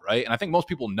out, right? And I think most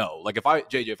people know. Like if I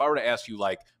were to ask you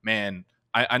like, man,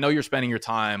 I know you're spending your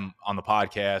time on the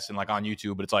podcast and like on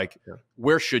YouTube, but it's like,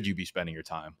 where should you be spending your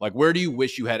time? Like, where do you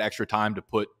wish you had extra time to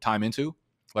put time into?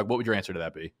 Like, what would your answer to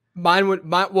that be?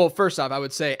 Well, first off, I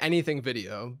would say anything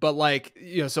video, but like,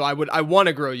 so I want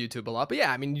to grow YouTube a lot, but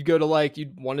yeah, I mean, you go to like,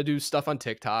 you'd want to do stuff on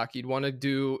TikTok. You'd want to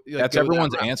do, like, that's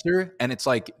everyone's answer. And it's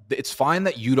like, it's fine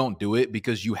that you don't do it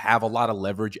because you have a lot of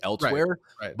leverage elsewhere.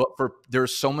 Right. But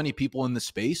there's so many people in the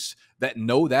space that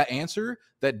know that answer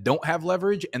that don't have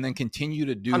leverage and then continue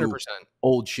to do 100%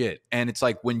 old shit. And it's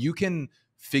like, when you can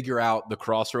figure out the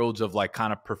crossroads of like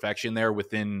kind of perfection there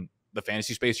within the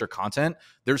fantasy space or content,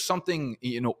 there's something,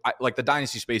 like the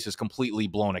dynasty space has completely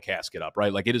blown a casket up,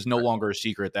 right? Like it is no longer a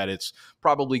secret that it's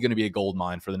probably going to be a gold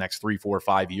mine for the next 3, 4,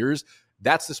 5 years.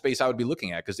 that's the space I would be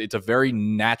looking at, because it's a very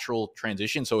natural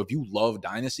transition. So if you love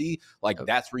dynasty, like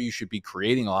that's where you should be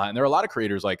creating a lot. And there are a lot of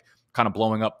creators like kind of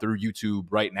blowing up through YouTube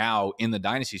right now in the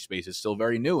dynasty space. It's still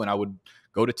very new, and I would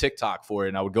go to TikTok for it.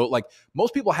 And I would go, like,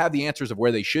 most people have the answers of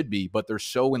where they should be, but they're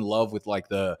so in love with like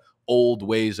the old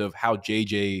ways of how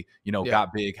JJ, you know,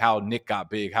 got big, how Nick got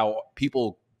big, how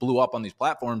people blew up on these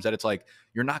platforms, that it's like,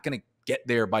 you're not going to get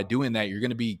there by doing that. You're going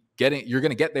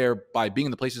to get there by being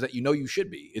in the places that you know you should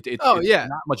be. It's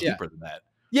not much deeper than that.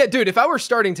 Yeah, dude, if I were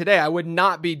starting today, I would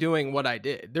not be doing what I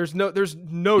did. There's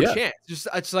no chance. Just,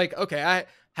 it's like, okay, I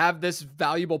have this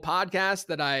valuable podcast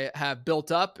that I have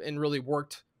built up and really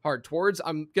worked hard towards.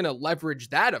 I'm going to leverage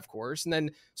that, of course, and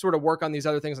then sort of work on these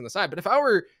other things on the side. But if I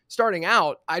were starting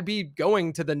out, I'd be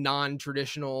going to the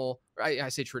non-traditional, I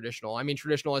say traditional, I mean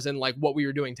traditional as in like what we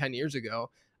were doing 10 years ago,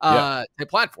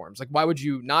 platforms. Like, why would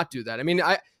you not do that? I mean,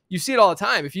 you see it all the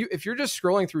time. If you're just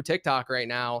scrolling through TikTok right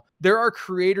now, there are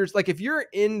creators, like if you're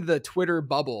in the Twitter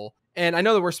bubble, and I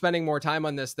know that we're spending more time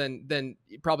on this than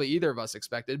probably either of us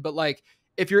expected, but like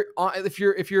if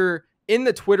you're in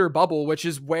the Twitter bubble, which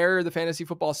is where the fantasy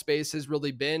football space has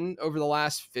really been over the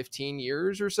last 15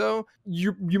 years or so,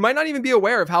 you might not even be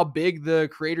aware of how big the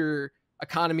creator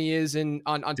economy is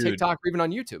on TikTok or even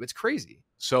on YouTube. It's crazy.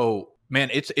 So, man,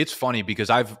 it's funny because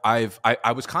I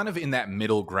was kind of in that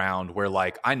middle ground where,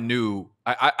 like,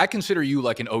 I consider you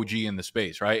like an OG in the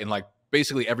space, right? And like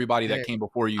basically everybody that came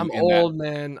before you. I'm old,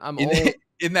 man. I'm old.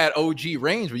 In that OG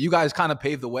range, where you guys kind of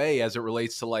paved the way as it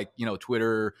relates to, like, you know,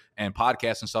 Twitter and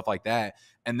podcasts and stuff like that.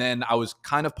 And then I was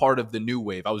kind of part of the new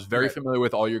wave. I was very familiar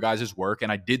with all your guys' work,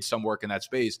 and I did some work in that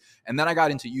space. And then I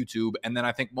got into YouTube. And then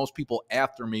I think most people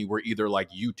after me were either like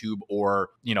YouTube or,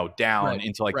 you know, down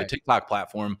into like the TikTok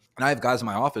platform. And I have guys in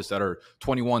my office that are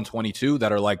 21, 22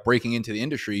 that are like breaking into the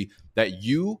industry that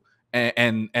you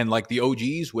and like the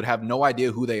OGs would have no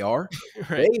idea who they are.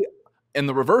 They, in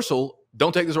the reversal,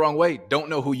 don't take this the wrong way, don't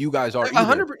know who you guys are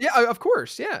either. 100%, yeah, of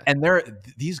course, yeah. And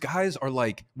these guys are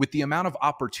like, with the amount of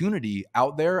opportunity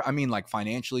out there, I mean, like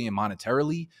financially and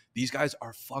monetarily, these guys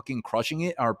are fucking crushing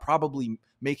it, are probably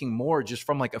making more just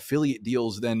from like affiliate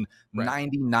deals than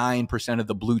 99% of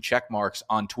the blue check marks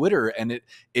on Twitter. And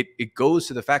it goes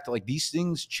to the fact that like these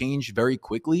things change very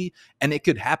quickly, and it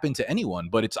could happen to anyone,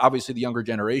 but it's obviously the younger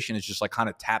generation is just like kind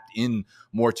of tapped in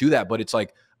more to that. But it's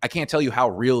like, I can't tell you how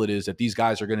real it is that these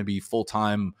guys are going to be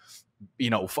full-time, you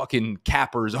know, fucking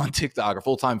cappers on TikTok or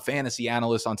full-time fantasy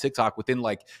analysts on TikTok within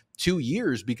like 2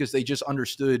 years, because they just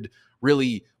understood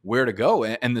really where to go,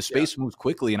 and the space moves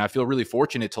quickly. And I feel really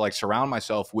fortunate to like surround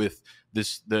myself with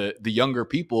the younger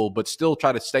people, but still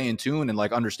try to stay in tune and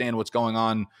like understand what's going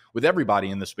on with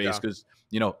everybody in the space. Because,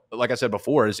 you know, like I said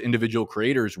before, as individual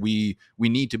creators, we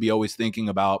need to be always thinking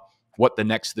about what the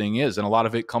next thing is. And a lot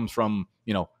of it comes from,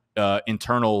 you know,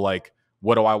 internal, like,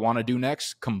 what do I want to do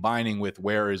next, combining with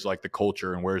where is like the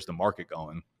culture and where's the market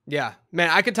going. Yeah, man,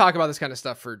 I could talk about this kind of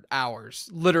stuff for hours,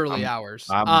 literally hours.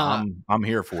 I'm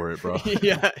here for it, bro.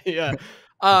 yeah.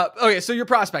 Okay, so your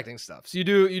prospecting stuff. So you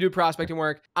do prospecting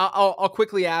work. I'll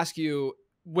quickly ask you,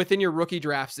 within your rookie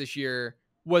drafts this year,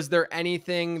 was there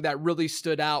anything that really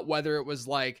stood out, whether it was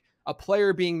like a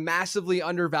player being massively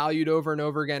undervalued over and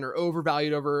over again, or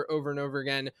overvalued over and over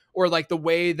again, or like the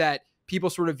way that people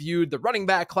sort of viewed the running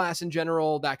back class in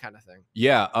general, that kind of thing?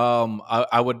 Yeah.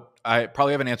 I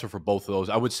probably have an answer for both of those.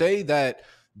 I would say that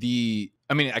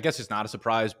I guess it's not a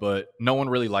surprise, but no one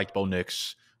really liked Bo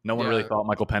Nix. No one really thought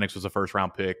Michael Penix was a first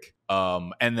round pick.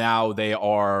 And now they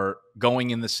are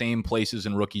going in the same places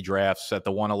in rookie drafts at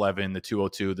the 111, the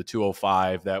 202, the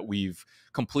 205 that we've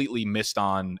completely missed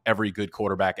on every good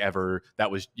quarterback ever.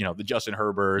 That was, you know, the Justin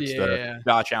Herberts, the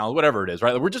Josh Allen, whatever it is,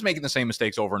 right? We're just making the same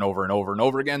mistakes over and over and over and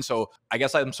over again. So I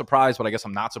guess I'm surprised, but I guess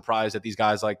I'm not surprised that these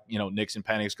guys like, you know, Nix and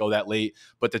Penix go that late.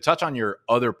 But to touch on your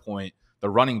other point, the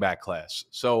running back class.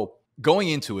 So going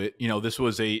into it, you know, this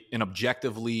was an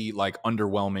objectively like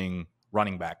underwhelming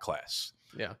running back class.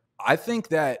 Yeah. I think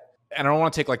that, and I don't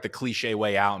want to take like the cliche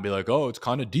way out and be like, oh, it's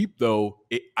kind of deep though.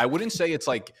 I wouldn't say it's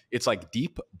like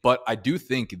deep, but I do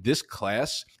think this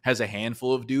class has a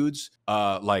handful of dudes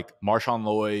like Marshawn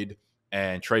Lloyd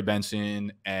and Trey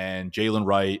Benson and Jalen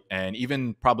Wright, and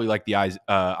even probably like the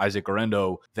Isaac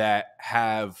Garendo, that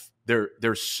have,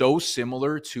 they're so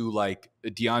similar to like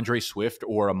DeAndre Swift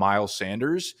or a Miles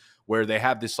Sanders, where they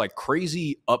have this like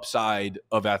crazy upside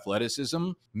of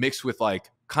athleticism mixed with like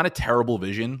kind of terrible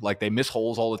vision. Like they miss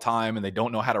holes all the time and they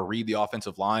don't know how to read the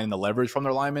offensive line, the leverage from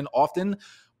their linemen often.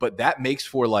 but that makes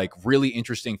for like really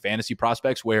interesting fantasy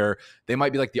prospects where they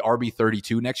might be like the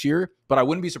RB32 next year. But I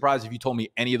wouldn't be surprised if you told me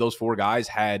any of those 4 guys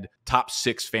had top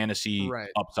 6 fantasy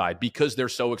upside because they're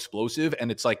so explosive.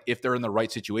 And it's like if they're in the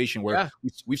right situation where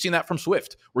we've seen that from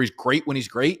Swift, where he's great when he's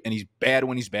great and he's bad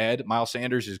when he's bad. Miles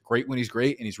Sanders is great when he's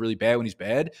great and he's really bad when he's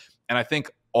bad. And I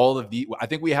think I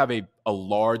think we have a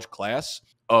large class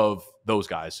of those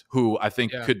guys who I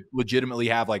think could legitimately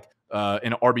have like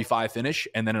an RB5 finish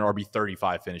and then an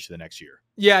RB35 finish the next year.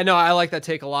 Yeah, no, I like that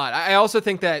take a lot. I also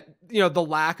think that, the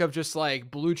lack of just like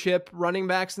blue chip running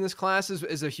backs in this class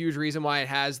is a huge reason why it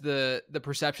has the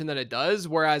perception that it does.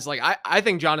 Whereas like, I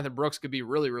think Jonathan Brooks could be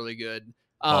really, really good.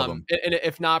 And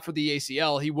if not for the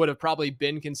ACL, he would have probably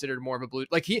been considered more of a blue,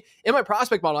 like in my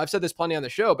prospect model, I've said this plenty on the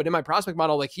show, but in my prospect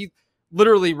model, like he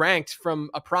literally ranked from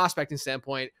a prospecting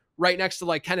standpoint right next to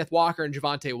like Kenneth Walker and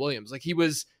Javonte Williams. Like he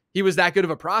was that good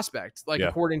of a prospect, like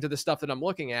according to the stuff that I'm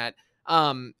looking at.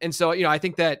 And so, I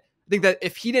think that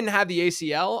if he didn't have the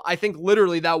ACL, I think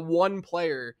literally that one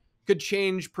player could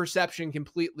change perception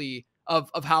completely of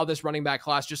how this running back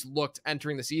class just looked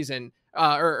entering the season,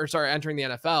 entering the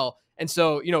NFL. And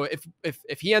so,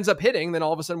 if he ends up hitting, then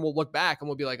all of a sudden we'll look back and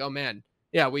we'll be like, oh man,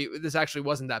 yeah, this actually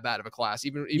wasn't that bad of a class,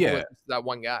 even with that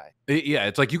one guy. Yeah,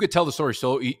 it's like you could tell the story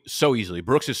so easily.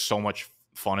 Brooks is so much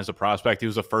fun as a prospect. He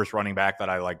was the first running back that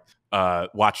I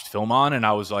watched film on, and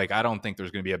I was like, I don't think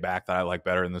there's going to be a back that I like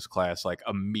better in this class. Like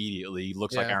immediately, he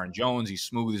looks like Aaron Jones. He's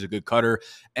smooth. He's a good cutter.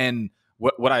 And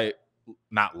what I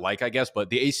not like, I guess, but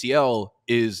the ACL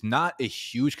is not a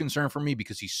huge concern for me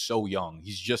because he's so young.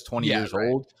 He's just 20 years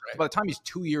old. Right. By the time he's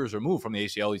 2 years removed from the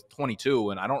ACL, he's 22,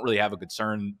 and I don't really have a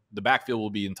concern. The backfield will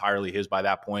be entirely his by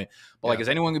that point. But like, is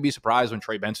anyone going to be surprised when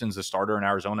Trey Benson's the starter in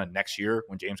Arizona next year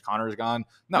when James Conner is gone?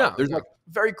 No, there's like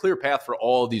very clear path for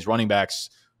all of these running backs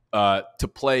to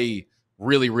play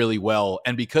really, really well.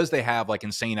 And because they have like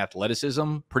insane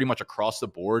athleticism pretty much across the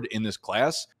board in this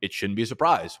class, it shouldn't be a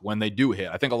surprise when they do hit.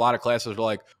 I think a lot of classes are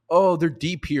like, oh, they're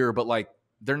deep here, but like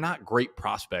they're not great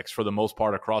prospects for the most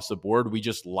part across the board. We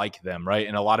just like them, right?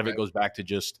 And a lot of it goes back to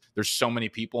just there's so many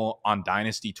people on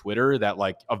Dynasty Twitter that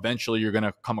like eventually you're going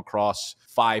to come across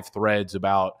 5 threads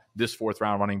about this 4th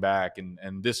round running back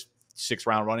and this 6th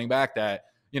round running back that,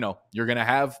 you're going to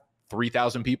have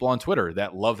 3,000 people on Twitter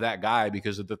that love that guy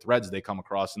because of the threads they come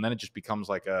across. And then it just becomes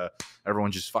like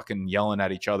everyone just fucking yelling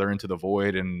at each other into the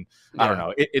void. And I don't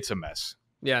know, it's a mess.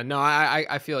 Yeah, no,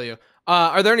 I feel you.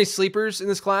 Are there any sleepers in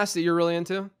this class that you're really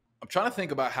into? I'm trying to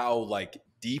think about how like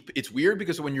deep. It's weird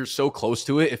because when you're so close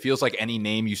to it, it feels like any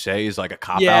name you say is like a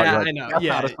cop out. Yeah, like, I know. That's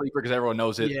not a sleeper because everyone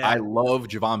knows it. Yeah. I love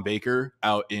Javon Baker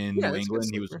out in New England.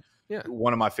 He was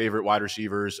one of my favorite wide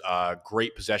receivers.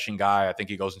 Great possession guy. I think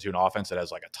he goes into an offense that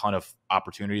has like a ton of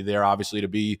opportunity there, obviously, to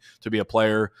be a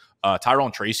player.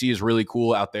 Tyrone Tracy is really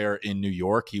cool out there in New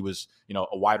York. He was,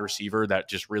 a wide receiver that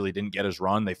just really didn't get his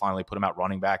run. They finally put him out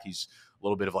running back. He's a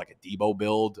little bit of like a Debo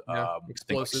build.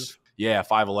 Explosive.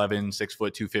 5'11", 6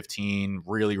 foot, 215,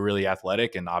 really, really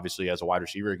athletic. And obviously as a wide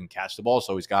receiver, he can catch the ball.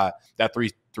 So he's got that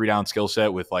three down skill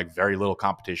set with like very little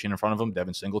competition in front of him,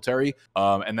 Devin Singletary.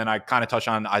 And then I kind of touch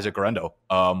on Isaac Guerrero.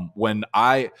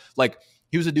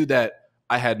 He was a dude that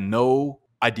I had no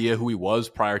idea who he was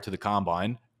prior to the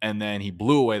combine. And then he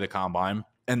blew away the combine.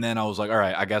 And then I was like, all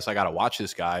right, I guess I got to watch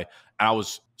this guy. And I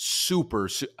was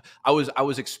I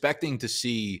was expecting to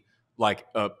see like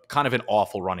a kind of an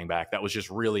awful running back that was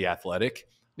just really athletic.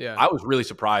 Yeah. I was really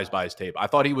surprised by his tape. I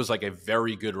thought he was like a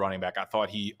very good running back. I thought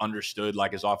he understood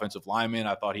like his offensive lineman.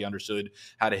 I thought he understood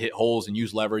how to hit holes and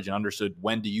use leverage and understood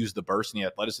when to use the burst and the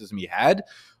athleticism he had.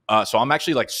 So I'm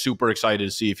actually like super excited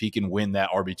to see if he can win that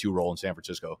RB2 role in San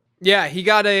Francisco. Yeah, he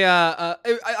got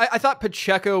I thought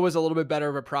Pacheco was a little bit better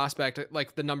of a prospect,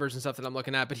 like the numbers and stuff that I'm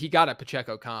looking at, but he got a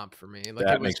Pacheco comp for me. Like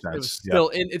that makes sense. It was still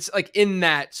it's like in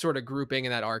that sort of grouping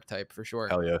and that archetype for sure.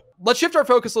 Hell yeah. Let's shift our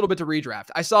focus a little bit to redraft.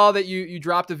 I saw that you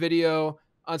dropped a video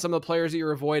on some of the players that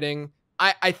you're avoiding.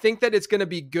 I think that it's going to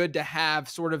be good to have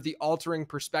sort of the altering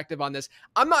perspective on this.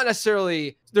 I'm not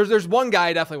necessarily there's one guy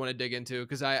I definitely want to dig into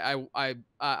because I'm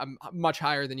much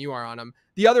higher than you are on him.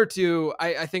 The other two,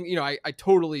 I think, I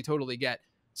totally get.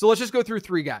 So let's just go through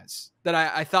 3 guys that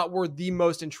I thought were the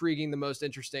most intriguing, the most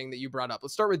interesting that you brought up.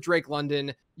 Let's start with Drake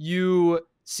London. You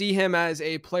see him as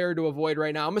a player to avoid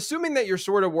right now. I'm assuming that you're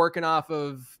sort of working off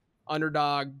of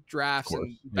underdog drafts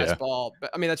and best ball.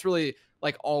 But I mean, that's really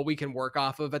like all we can work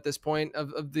off of at this point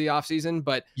of the offseason.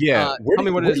 But tell me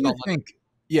what it is about London.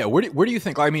 Yeah, where do you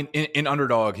think? I mean, in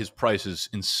underdog, his price is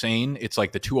insane. It's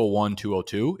like the 201,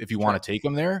 202 if you want to take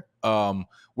him there.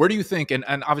 Where do you think? And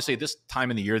obviously, at this time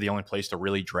in the year, the only place to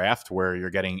really draft where you're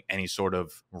getting any sort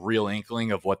of real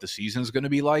inkling of what the season's going to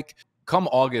be like come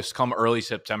August, come early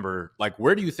September, like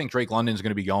where do you think Drake London's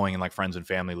going to be going in like friends and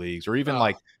family leagues, or even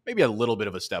like maybe a little bit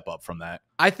of a step up from that?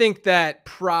 I think that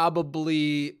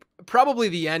probably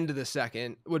the end of the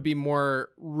second would be more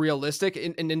realistic,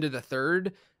 and into the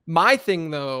third. My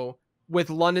thing though with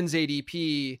London's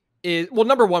ADP is, well,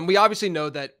 number one, we obviously know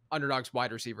that underdog's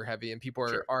wide receiver heavy and people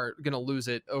are going to lose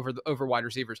it over wide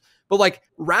receivers. But like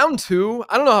round 2,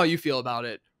 I don't know how you feel about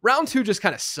it. Round 2 just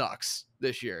kind of sucks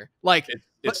this year. Like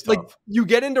it's like you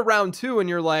get into round 2 and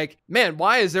you're like, man,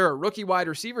 why is there a rookie wide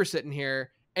receiver sitting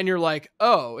here? And you're like,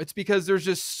 oh, it's because there's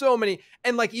just so many.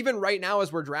 And like, even right now,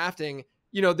 as we're drafting,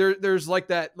 you know, there's like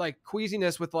that like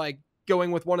queasiness with like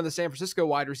going with one of the San Francisco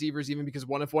wide receivers, even because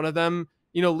one of them,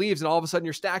 you know, leaves and all of a sudden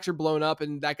your stacks are blown up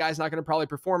and that guy's not going to probably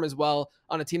perform as well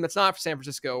on a team that's not for San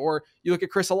Francisco. Or you look at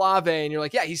Chris Olave and you're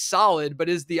like, yeah, he's solid, but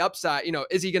is the upside, you know,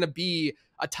 is he going to be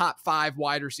a top 5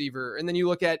 wide receiver? And then you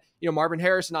look at, you know, Marvin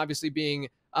Harrison obviously being,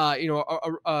 you know,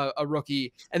 a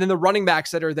rookie, and then the running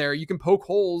backs that are there, you can poke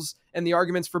holes in the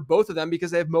arguments for both of them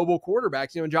because they have mobile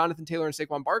quarterbacks, you know, Jonathan Taylor and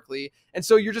Saquon Barkley. And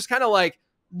so you're just kind of like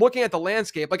looking at the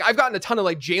landscape. Like I've gotten a ton of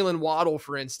like Jalen Waddle,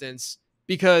 for instance,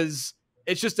 because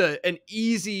it's just an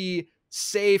easy,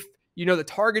 safe, you know, the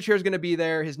target share is going to be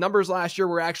there. His numbers last year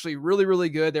were actually really, really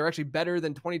good. They were actually better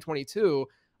than 2022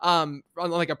 on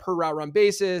like a per route run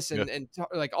basis and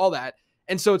like all that.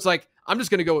 And so it's like, I'm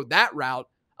just going to go with that route.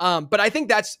 But I think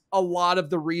that's a lot of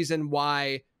the reason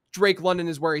why Drake London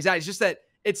is where he's at. It's just that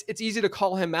it's easy to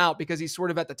call him out because he's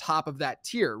sort of at the top of that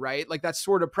tier, right? Like that's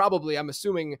sort of probably, I'm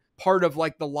assuming, part of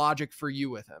like the logic for you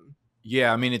with him.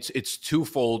 Yeah, I mean, it's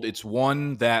twofold. It's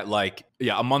one that like,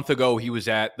 yeah, a month ago he was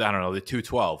at, I don't know, the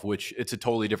 212, which it's a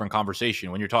totally different conversation.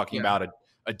 When you're talking about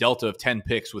a delta of 10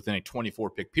 picks within a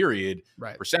 24 pick period,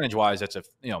 right? Percentage wise, that's a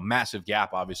massive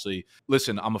gap, obviously.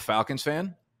 Listen, I'm a Falcons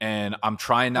fan. And I'm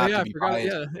trying not to be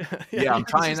biased. Yeah, I'm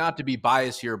trying not to be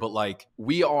biased here, but like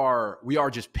we are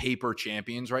just paper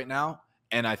champions right now.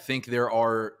 And I think there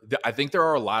are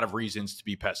a lot of reasons to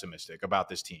be pessimistic about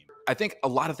this team. I think a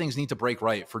lot of things need to break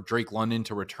right for Drake London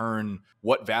to return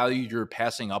what value you're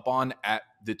passing up on at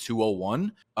the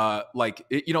 201.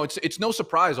 It's no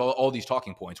surprise all these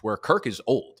talking points where Kirk is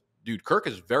old. Dude, Kirk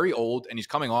is very old and he's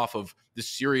coming off of this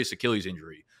serious Achilles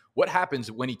injury. What happens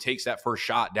when he takes that first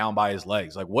shot down by his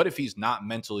legs? Like, what if he's not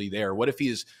mentally there? What if he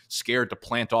is scared to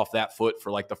plant off that foot for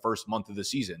like the first month of the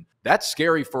season? That's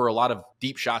scary for a lot of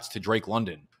deep shots to Drake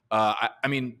London. I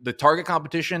mean, the target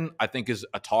competition, I think, is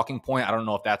a talking point. I don't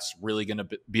know if that's really going to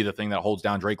be the thing that holds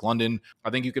down Drake London. I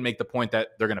think you can make the point that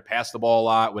they're going to pass the ball a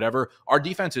lot, whatever. Our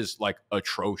defense is like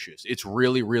atrocious. It's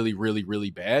really, really, really,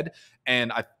 really bad.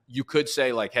 And you could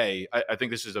say like, hey, I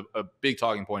think this is a big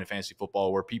talking point in fantasy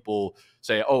football where people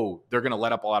say, oh, they're going to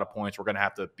let up a lot of points. We're going to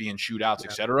have to be in shootouts,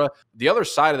 etc. The other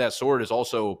side of that sword is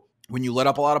also when you let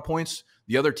up a lot of points,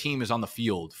 the other team is on the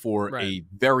field for a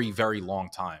very, very long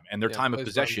time, and their time of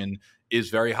possession is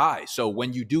very high. So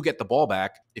when you do get the ball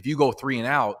back, if you go 3 and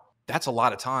out, that's a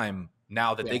lot of time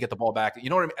now that they get the ball back. You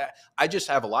know what I mean? I just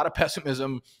have a lot of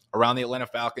pessimism around the Atlanta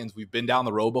Falcons. We've been down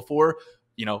the road before.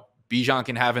 You know, Bijan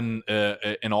can have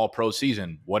an all-pro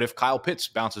season. What if Kyle Pitts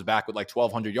bounces back with like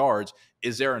 1,200 yards?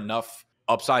 Is there enough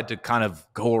upside to kind of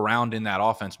go around in that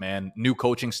offense, man? New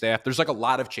coaching staff. There's like a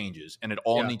lot of changes, and it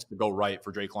all needs to go right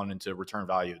for Drake London to return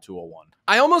value at 201.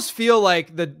 I almost feel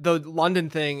like the London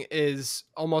thing is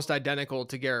almost identical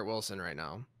to Garrett Wilson right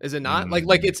now. Is it not?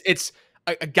 Like it's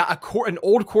an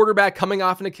old quarterback coming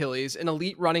off an Achilles, an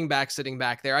elite running back sitting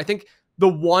back there. I think the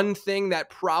one thing that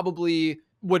probably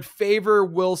would favor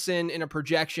Wilson in a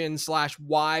projection /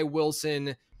 why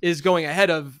Wilson is going ahead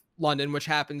of London, which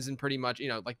happens in pretty much,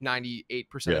 like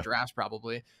 98% of drafts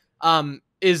probably,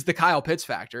 is the Kyle Pitts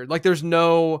factor. Like there's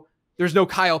no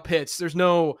Kyle Pitts. There's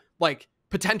no like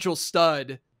potential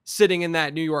stud sitting in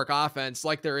that New York offense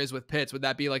like there is with Pitts. Would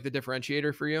that be like the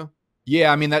differentiator for you?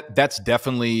 Yeah, I mean, that's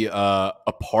definitely a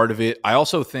part of it. I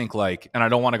also think like, and I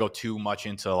don't want to go too much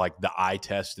into like the eye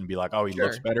test and be like, oh, he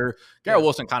looks better. Garrett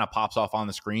Wilson kind of pops off on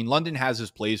the screen. London has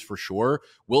his plays for sure.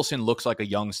 Wilson looks like a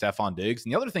young Stephon Diggs.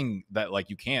 And the other thing that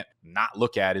like you can't not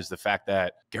look at is the fact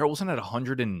that Garrett Wilson had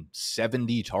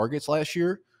 170 targets last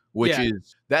year, which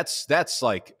is that's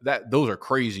like that. Those are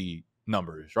crazy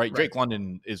numbers, right? Drake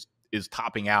London is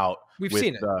topping out. We've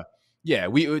seen it.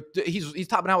 He's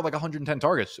topping out with like 110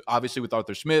 targets, obviously with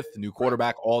Arthur Smith, new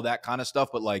quarterback, all that kind of stuff.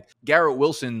 But like Garrett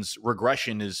Wilson's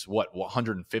regression is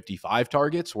 155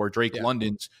 targets, where Drake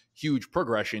London's huge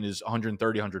progression is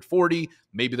 130, 140.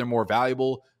 Maybe they're more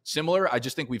valuable. Similar, I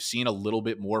just think we've seen a little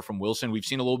bit more from Wilson. We've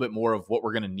seen a little bit more of what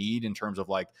we're going to need in terms of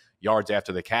like yards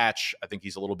after the catch. I think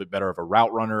he's a little bit better of a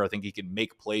route runner. I think he can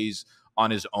make plays on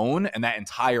his own, and that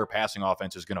entire passing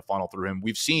offense is going to funnel through him.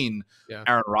 We've seen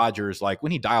Aaron Rodgers, like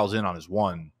when he dials in on his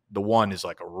one, the one is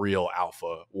like a real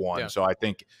alpha one. So I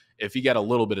think if you get a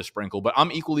little bit of sprinkle, but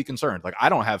I'm equally concerned. Like I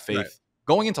don't have faith.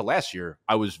 Going into last year,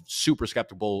 I was super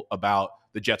skeptical about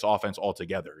the Jets offense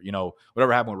altogether. You know,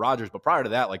 whatever happened with Rodgers, but prior to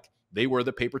that, like they were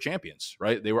the paper champions,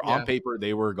 right? They were on paper,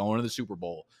 they were going to the Super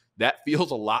Bowl. That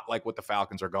feels a lot like what the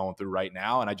Falcons are going through right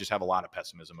now, and I just have a lot of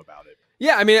pessimism about it.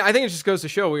 Yeah, I mean, I think it just goes to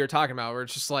show what you're talking about, where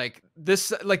it's just like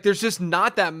this, like there's just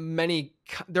not that many,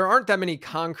 there aren't that many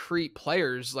concrete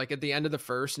players like at the end of the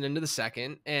first and into the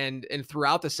second and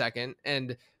throughout the second.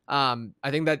 And I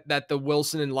think that the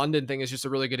Wilson and London thing is just a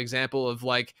really good example of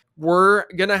like, we're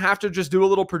going to have to just do a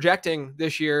little projecting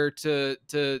this year to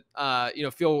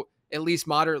feel at least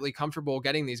moderately comfortable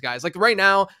getting these guys. Like right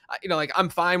now, like I'm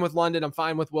fine with London. I'm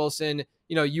fine with Wilson.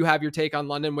 You have your take on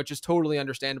London, which is totally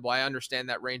understandable. I understand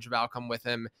that range of outcome with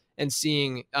him and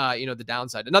seeing, the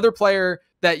downside. Another player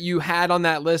that you had on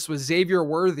that list was Xavier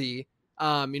Worthy,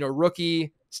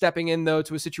 rookie stepping in though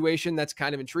to a situation that's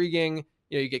kind of intriguing.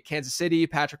 You get Kansas City,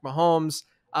 Patrick Mahomes.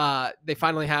 They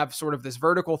finally have sort of this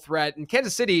vertical threat, and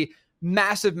Kansas City,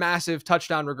 massive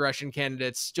touchdown regression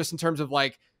candidates just in terms of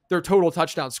like their total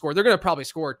touchdown score. They're going to probably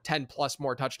score 10 plus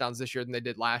more touchdowns this year than they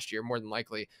did last year, more than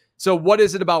likely. So what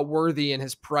is it about Worthy and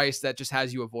his price that just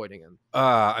has you avoiding him?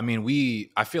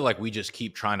 I feel like we just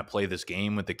keep trying to play this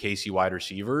game with the KC wide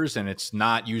receivers, and it's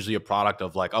not usually a product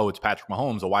of like, oh, it's Patrick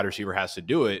Mahomes, a wide receiver has to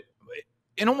do it.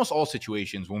 In almost all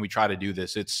situations when we try to do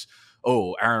this, it's,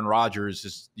 oh, Aaron Rodgers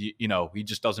is, he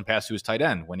just doesn't pass to his tight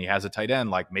end. When he has a tight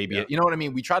end, like maybe, you know what I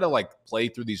mean? We try to like play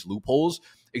through these loopholes.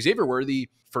 Xavier Worthy,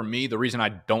 for me, the reason I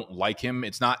don't like him,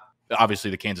 it's not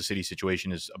obviously the Kansas City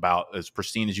situation is about as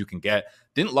pristine as you can get.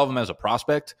 Didn't love him as a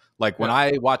prospect. Like when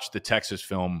I watched the Texas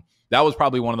film, that was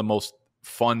probably one of the most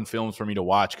fun films for me to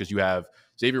watch because you have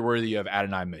Xavier Worthy, you have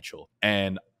Adonai Mitchell.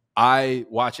 And I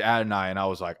watched Adonai and I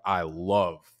was like, I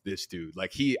love this dude.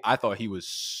 Like I thought he was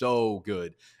so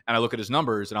good. And I look at his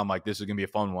numbers and I'm like, this is going to be a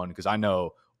fun one because I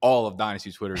know all of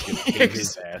Dynasty Twitter is going to hate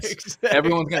his ass. Exactly.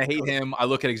 Everyone's going to hate him. I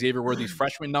look at Xavier Worthy's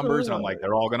freshman numbers and I'm like,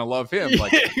 they're all going to love him.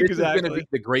 Like this is going to be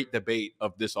the great debate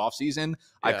of this offseason.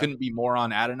 I couldn't be more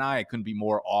on Adonai. I couldn't be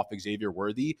more off Xavier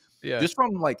Worthy. Just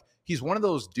from like, he's one of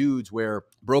those dudes where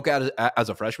broke out as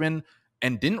a freshman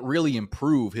and didn't really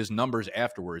improve his numbers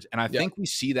afterwards. And I think we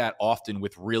see that often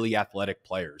with really athletic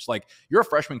players. Like you're a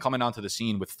freshman coming onto the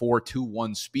scene with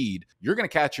 4.21 speed. You're going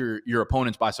to catch your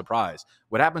opponents by surprise.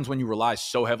 What happens when you rely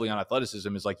so heavily on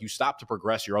athleticism is like you stop to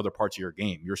progress your other parts of your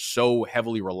game. You're so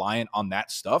heavily reliant on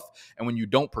that stuff. And when you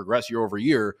don't progress year over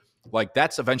year, like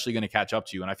that's eventually going to catch up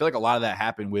to you. And I feel like a lot of that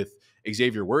happened with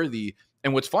Xavier Worthy.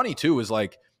 And what's funny too is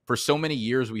like for so many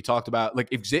years we talked about like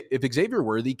if Xavier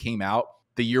Worthy came out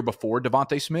the year before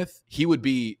Devontae Smith, he would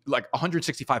be like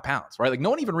 165 pounds, right? Like no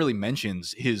one even really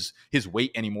mentions his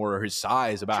weight anymore or his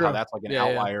size about how that's like an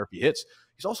outlier if he hits.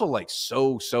 He's also like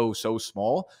so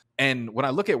small. And when I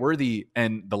look at Worthy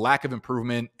and the lack of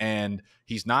improvement and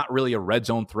he's not really a red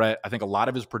zone threat, I think a lot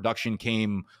of his production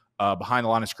came behind the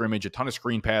line of scrimmage, a ton of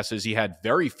screen passes. He had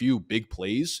very few big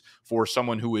plays for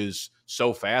someone who is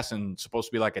so fast and supposed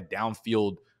to be like a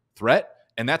downfield threat.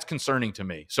 And that's concerning to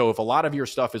me. So if a lot of your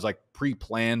stuff is like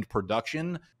pre-planned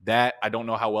production, that I don't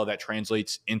know how well that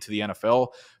translates into the NFL.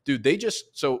 Dude,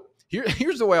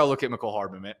 here's the way I'll look at Mecole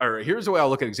Hardman, man. Or here's the way I'll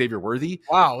look at Xavier Worthy.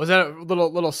 Wow, was that a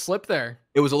little slip there?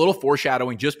 It was a little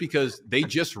foreshadowing just because they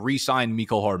just re-signed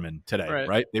Mecole Hardman today,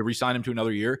 right? They re-signed him to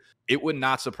another year. It would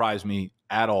not surprise me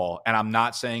at all. And I'm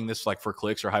not saying this like for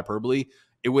clicks or hyperbole.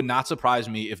 It would not surprise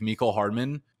me if Mecole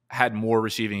Hardman had more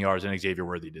receiving yards than Xavier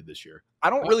Worthy did this year. I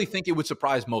don't really think it would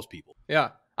surprise most people.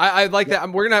 Yeah. I like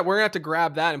that. We're gonna have to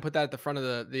grab that and put that at the front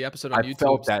of the episode on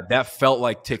YouTube. That felt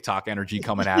like TikTok energy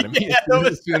coming at him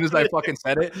as soon as I fucking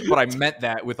said it. But I meant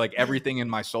that with like everything in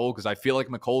my soul because I feel like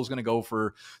Mecole's gonna go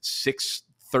for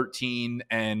 613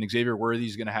 and Xavier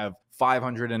Worthy's gonna have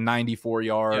 594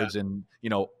 yards and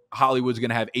Hollywood's going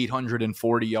to have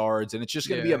 840 yards and it's just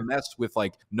going to be a mess with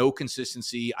like no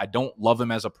consistency. I don't love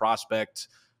him as a prospect.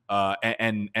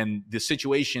 And the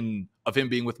situation of him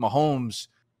being with Mahomes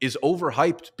is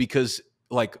overhyped because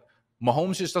like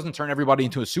Mahomes just doesn't turn everybody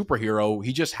into a superhero.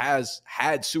 He just has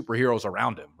had superheroes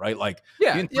around him, right? Like he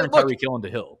didn't turn Tyreek Hill into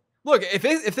Hill. Look,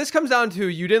 if this comes down to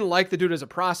you didn't like the dude as a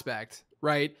prospect,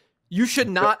 right? You should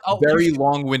not. Very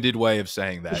long-winded way of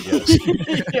saying that. Yes.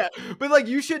 Yeah, but like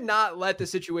you should not let the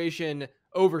situation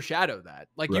overshadow that.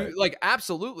 Like Right. you like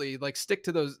absolutely like stick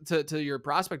to those to your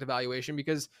prospect evaluation,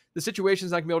 because the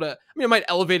situation's not gonna be able to, I mean, it might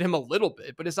elevate him a little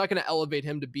bit, but it's not gonna elevate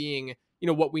him to being,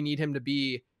 what we need him to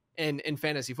be in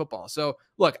fantasy football. So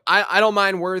look, I don't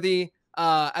mind Worthy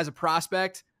as a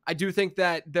prospect. I do think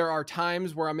that there are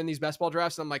times where I'm in these best ball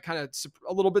drafts and I'm like kind of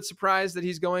a little bit surprised that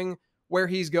he's going where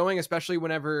he's going, especially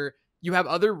whenever you have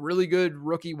other really good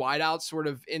rookie wideouts sort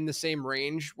of in the same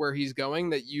range where he's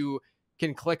going that you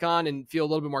can click on and feel a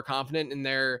little bit more confident in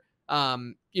their,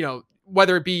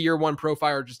 whether it be year one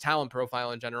profile or just talent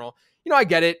profile in general. I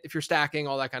get it if you're stacking,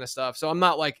 all that kind of stuff. So I'm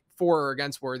not like for or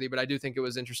against Worthy, but I do think it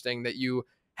was interesting that you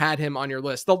had him on your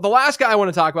list. The last guy I want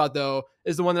to talk about though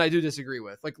is the one that I do disagree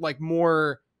with. Like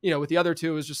more, with the other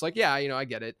two, it was just like, yeah, I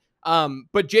get it.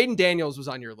 But Jaden Daniels was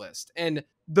on your list, and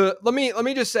let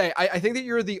me just say, I think that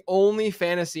you're the only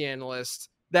fantasy analyst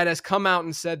that has come out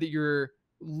and said that you're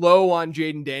low on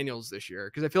Jaden Daniels this year.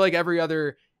 Because I feel like every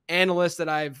other analyst that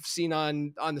I've seen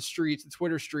on the streets, the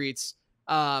Twitter streets,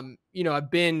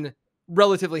 I've been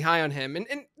relatively high on him. And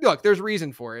look, there's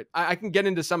reason for it. I can get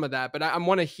into some of that, but I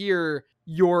want to hear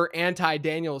your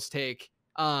anti-Daniels take.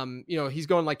 He's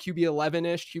going like QB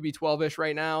 11-ish, QB 12-ish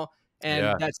right now.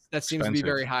 And that seems to be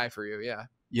very high for you. Yeah.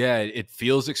 Yeah, it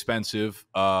feels expensive.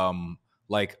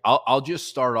 Like I'll just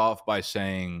start off by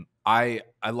saying I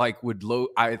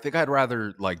think I'd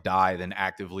rather like die than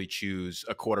actively choose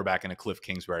a quarterback in a Cliff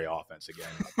Kingsbury offense again.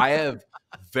 I have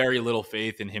very little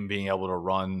faith in him being able to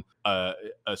run a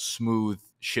smooth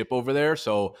ship over there.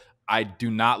 So I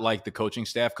do not like the coaching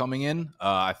staff coming in.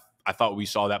 I thought we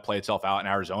saw that play itself out in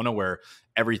Arizona, where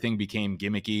everything became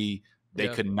gimmicky. They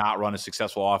could not run a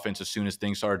successful offense as soon as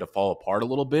things started to fall apart a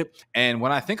little bit. And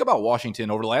when I think about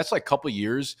Washington over the last like couple of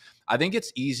years, I think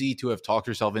it's easy to have talked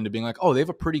yourself into being like, oh, they have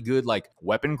a pretty good like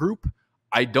weapon group.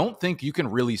 I don't think you can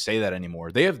really say that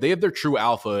anymore. They have their true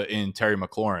alpha in Terry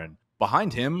McLaurin.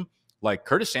 Behind him, like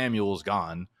Curtis Samuel is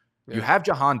gone. Yeah. You have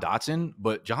Jahan Dotson,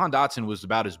 but Jahan Dotson was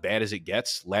about as bad as it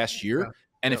gets last year. Yeah.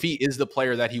 And if he is the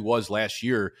player that he was last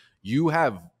year, you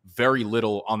have very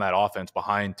little on that offense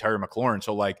behind Terry McLaurin.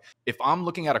 So, like, if I'm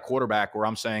looking at a quarterback where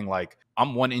I'm saying, like,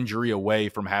 I'm one injury away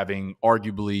from having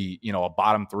arguably, a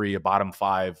bottom 3, a bottom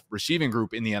 5 receiving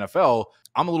group in the NFL,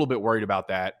 I'm a little bit worried about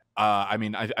that.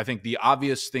 I think the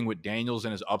obvious thing with Daniels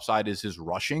and his upside is his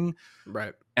rushing.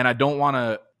 Right. And I don't want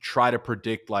to try to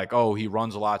predict, like, oh, he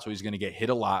runs a lot, so he's going to get hit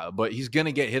a lot. But he's going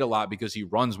to get hit a lot because he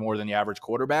runs more than the average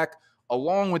quarterback,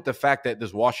 along with the fact that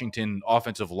this Washington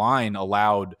offensive line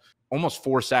allowed almost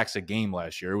 4 sacks a game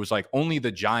last year. It was like only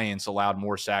the Giants allowed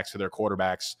more sacks to their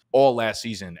quarterbacks all last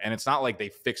season. And it's not like they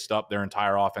fixed up their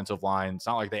entire offensive line. It's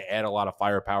not like they add a lot of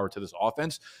firepower to this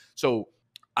offense. So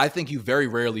I think you very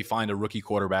rarely find a rookie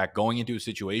quarterback going into a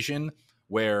situation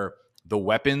where the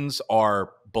weapons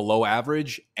are below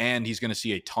average and he's going to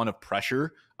see a ton of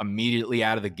pressure immediately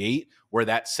out of the gate, where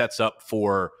that sets up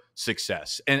for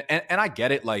success. And I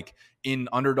get it, like in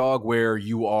underdog, where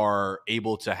you are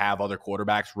able to have other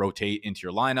quarterbacks rotate into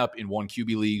your lineup in 1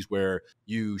 QB leagues where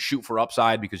you shoot for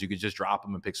upside because you could just drop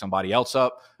them and pick somebody else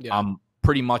up. Yeah. I'm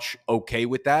pretty much okay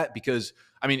with that, because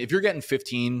I mean, if you're getting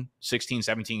 15, 16,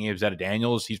 17 games out of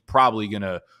Daniels, he's probably going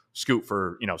to scoot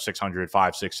for, 600,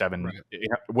 5, 6, 7, right,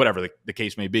 whatever the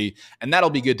case may be. And that'll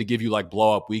be good to give you like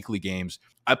blow up weekly games.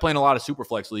 I play in a lot of super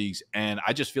flex leagues, and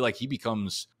I just feel like he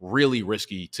becomes really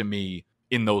risky to me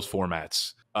in those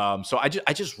formats. So I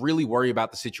just really worry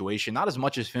about the situation, not as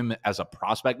much as him as a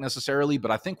prospect necessarily,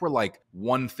 but I think we're like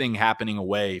one thing happening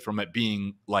away from it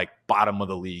being like bottom of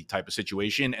the league type of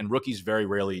situation, and rookies very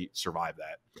rarely survive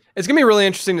that. It's gonna be really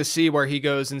interesting to see where he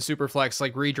goes in Superflex,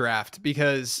 like redraft,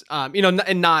 because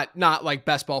and not like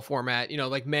best ball format,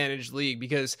 like managed league,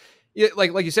 because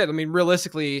like you said, I mean,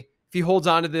 realistically, if he holds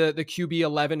on to the QB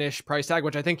 11-ish price tag,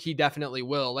 which I think he definitely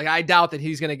will, like I doubt that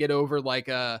he's gonna get over like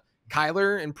a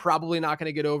Kyler, and probably not going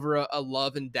to get over a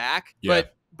Love and Dak, yeah,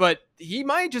 but he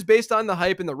might, just based on the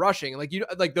hype and the rushing,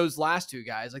 like those last two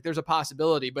guys, like there's a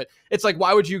possibility. But it's like,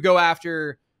 why would you go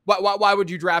after? Why would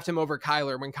you draft him over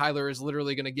Kyler when Kyler is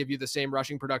literally going to give you the same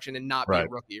rushing production and not be a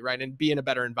rookie, right? And be in a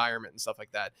better environment and stuff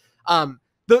like that.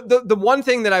 The one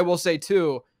thing that I will say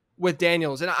too with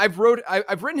Daniels, and I've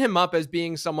written him up as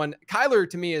being someone. Kyler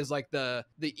to me is like the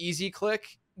easy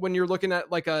click when you're looking at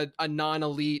like a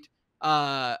non-elite.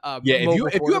 If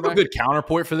you have a good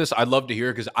counterpoint for this, I'd love to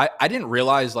hear, because I didn't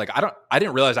realize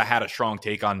I had a strong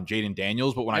take on Jaden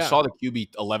Daniels, but when I saw the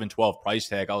QB 11-12 price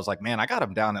tag, I was like, man, I got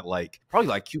him down at probably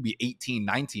QB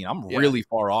 18-19. I'm really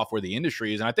far off where the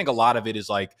industry is. And I think a lot of it is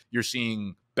like you're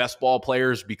seeing best ball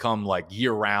players become like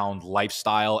year-round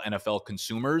lifestyle NFL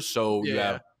consumers. So you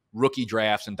have rookie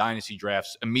drafts and dynasty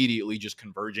drafts immediately just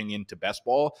converging into best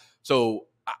ball. So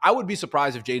I would be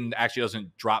surprised if Jaden actually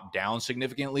doesn't drop down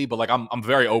significantly, but like I'm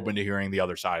very open to hearing the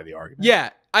other side of the argument.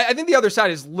 Yeah, I think the other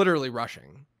side is literally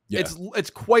rushing. Yeah. It's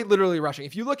quite literally rushing.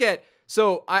 If you look at,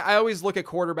 so I always look at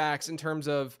quarterbacks in terms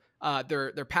of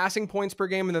their passing points per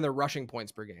game and then their rushing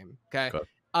points per game. Okay.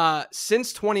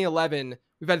 Since 2011,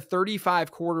 we've had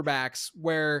 35 quarterbacks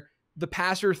where the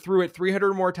passer threw it 300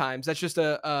 or more times. That's just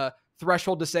a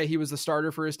threshold to say he was the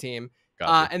starter for his team.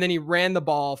 Gotcha. And then he ran the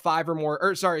ball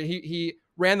he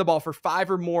ran the ball for 5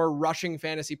 or more rushing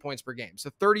fantasy points per game. So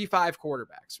 35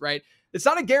 quarterbacks, right? It's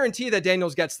not a guarantee that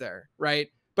Daniels gets there, right?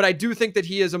 But I do think that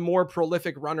he is a more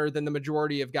prolific runner than the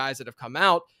majority of guys that have come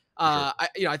out. Sure.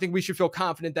 I think we should feel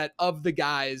confident that of the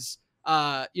guys,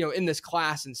 in this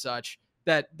class and such,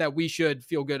 that we should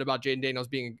feel good about Jaden Daniels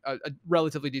being a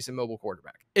relatively decent mobile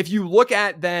quarterback. If you look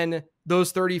at then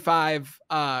those 35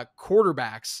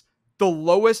 quarterbacks, the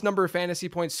lowest number of fantasy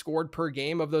points scored per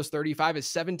game of those 35 is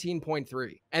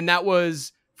 17.3. And that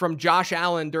was from Josh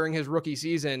Allen during his rookie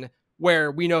season,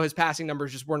 where we know his passing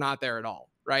numbers just were not there at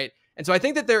all, right? And so I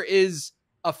think that there is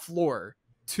a floor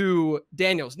to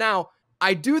Daniels. Now,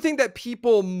 I do think that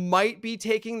people might be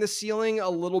taking the ceiling a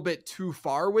little bit too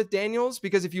far with Daniels,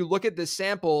 because if you look at this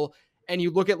sample and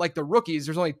you look at like the rookies,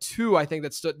 there's only 2, I think,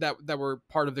 that were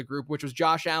part of the group, which was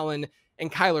Josh Allen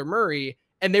and Kyler Murray.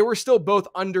 And they were still both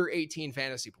under 18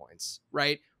 fantasy points,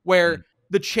 right? Where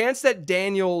the chance that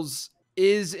Daniels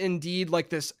is indeed like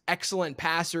this excellent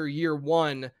passer year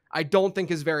one, I don't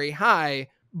think is very high,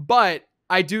 but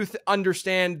I do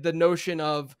understand the notion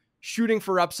of shooting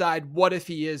for upside. What if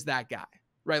he is that guy,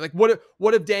 right? Like what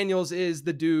if Daniels is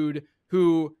the dude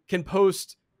who can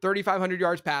post 3,500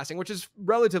 yards passing, which is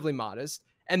relatively modest,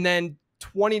 and then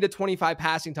 20 to 25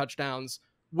 passing touchdowns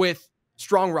with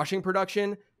strong rushing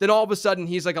production, then all of a sudden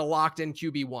he's like a locked in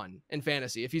QB1 in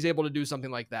fantasy if he's able to do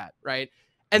something like that, right?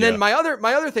 And then my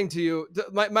other thing to you,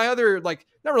 my other, like,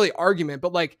 not really argument,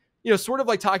 but like, sort of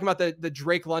like talking about the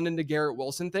Drake London to Garrett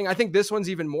Wilson thing. I think this one's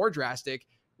even more drastic.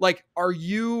 Like, are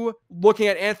you looking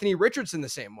at Anthony Richardson the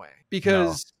same way?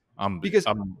 Because I'm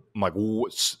like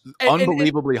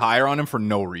unbelievably higher on him for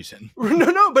no reason.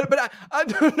 No, but I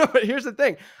don't know. But here's the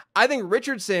thing. I think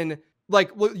Richardson,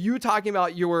 like you talking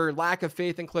about your lack of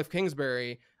faith in Cliff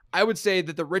Kingsbury, I would say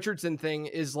that the Richardson thing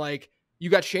is like, you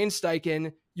got Shane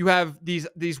Steichen, you have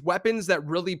these weapons that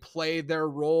really play their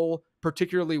role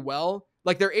particularly well.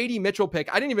 Like their AD Mitchell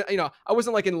pick, I didn't even, I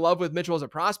wasn't like in love with Mitchell as a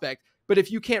prospect, but if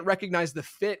you can't recognize the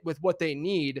fit with what they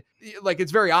need, like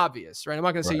it's very obvious, right? I'm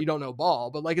not going to say you don't know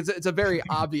ball, but like it's a very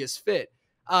obvious fit.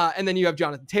 And then you have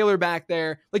Jonathan Taylor back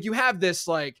there. Like you have this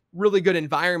like really good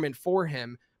environment for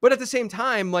him. But at the same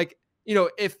time, like, and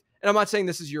I'm not saying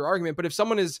this is your argument, but if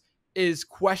someone is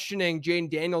questioning Jaden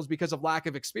Daniels because of lack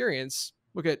of experience,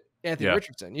 look at Anthony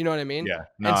Richardson. You know what I mean? Yeah.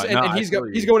 And he's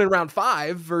going in round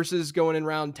 5 versus going in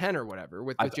round 10 or whatever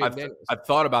with Jaden Daniels. I've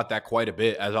thought about that quite a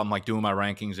bit as I'm like doing my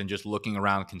rankings and just looking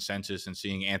around consensus and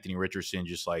seeing Anthony Richardson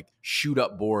just like shoot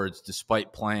up boards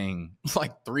despite playing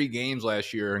like 3 games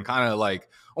last year and kind of like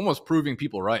almost proving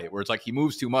people right, where it's like he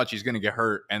moves too much, he's going to get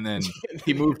hurt. And then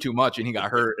he moved too much and he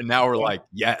got hurt. And now we're like,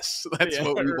 yes, that's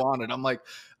what we wanted. I'm like,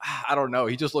 I don't know.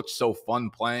 He just looks so fun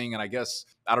playing. And I guess,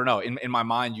 I don't know. In my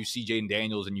mind, you see Jaden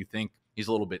Daniels and you think he's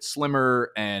a little bit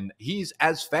slimmer and he's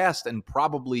as fast and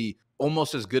probably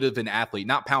almost as good of an athlete,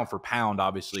 not pound for pound,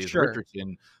 obviously, as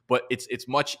Richardson, but it's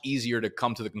much easier to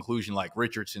come to the conclusion like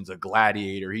Richardson's a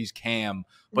gladiator, he's Cam,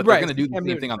 but they're going to do the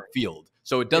same thing on the field.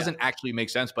 So it doesn't actually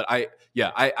make sense. But I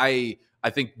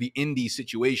think the Indy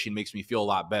situation makes me feel a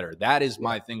lot better. That is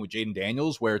my thing with Jaden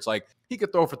Daniels, where it's like he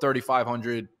could throw for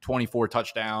 3,500, 24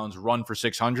 touchdowns, run for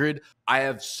 600. I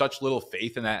have such little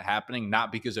faith in that happening,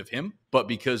 not because of him, but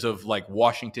because of like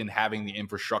Washington having the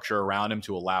infrastructure around him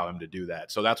to allow him to do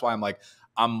that. So that's why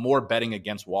I'm more betting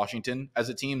against Washington as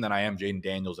a team than I am Jaden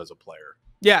Daniels as a player.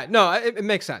 Yeah, no, it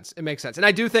makes sense. It makes sense. And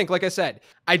I do think, like I said,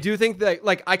 that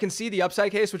like I can see the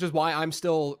upside case, which is why I'm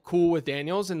still cool with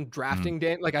Daniels and drafting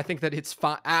Dan. Like I think that it's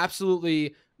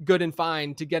absolutely good and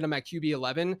fine to get him at QB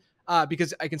 11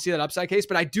 because I can see that upside case.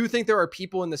 But I do think there are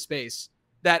people in the space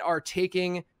that are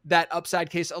taking that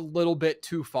upside case a little bit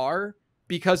too far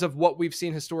because of what we've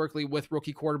seen historically with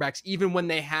rookie quarterbacks, even when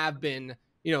they have been,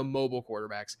 mobile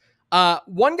quarterbacks.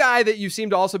 One guy that you seem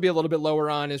to also be a little bit lower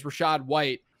on is Rachaad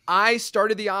White. I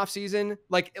started the offseason,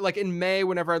 like in May,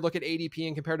 whenever I look at ADP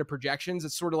and compare to projections,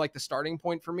 it's sort of like the starting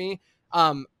point for me.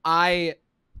 I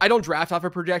don't draft off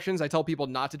of projections. I tell people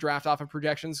not to draft off of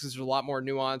projections because there's a lot more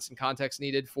nuance and context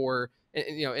needed for,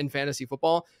 in fantasy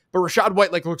football. But Rachaad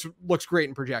White like looks great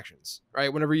in projections,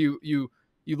 right? Whenever you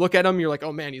you look at him, you're like,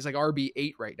 oh man, he's like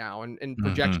RB8 right now, and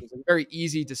projections. It's very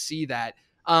easy to see that.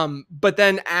 But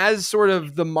then as sort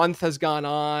of the month has gone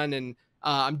on, and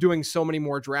I'm doing so many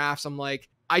more drafts, I'm like,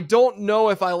 I don't know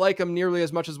if I like him nearly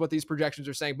as much as what these projections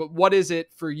are saying. But what is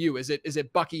it for you? Is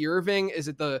it Bucky Irving? Is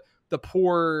it the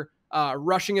poor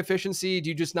rushing efficiency? Do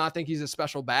you just not think he's a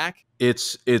special back?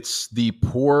 It's the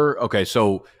poor. Okay,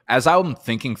 so as I'm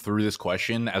thinking through this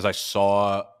question, as I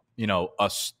saw,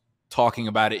 us talking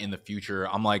about it in the future,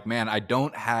 I'm like, man, I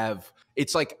don't have.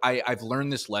 It's like I've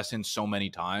learned this lesson so many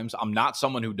times. I'm not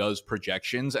someone who does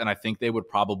projections, and I think they would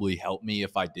probably help me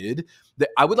if I did.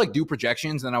 I would like do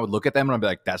projections, and I would look at them and I'd be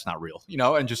like, that's not real,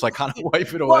 and just like kind of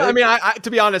wipe it away. Well, I mean, I to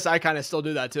be honest, I kind of still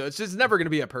do that too. It's just never going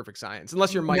to be a perfect science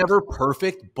unless you're never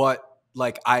perfect, but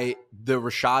like the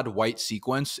Rachaad White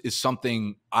sequence is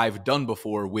something I've done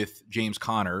before with James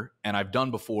Conner, and I've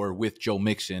done before with Joe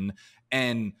Mixon,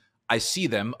 and I see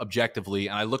them objectively,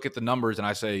 and I look at the numbers and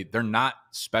I say, they're not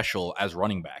special as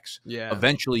running backs. Yeah.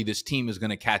 Eventually this team is going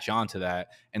to catch on to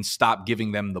that and stop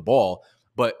giving them the ball.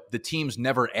 But the teams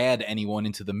never add anyone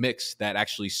into the mix that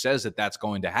actually says that that's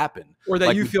going to happen. Or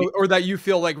that you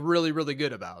feel like really, really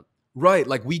good about. Right.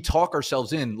 Like we talk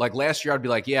ourselves in. Like last year I'd be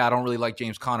like, yeah, I don't really like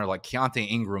James Conner. Like Keontae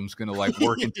Ingram's going to like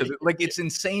work into the, like it's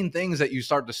insane things that you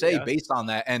start to say based on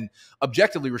that. And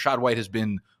objectively, Rachaad White has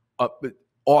been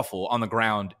awful on the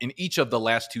ground in each of the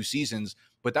last 2 seasons.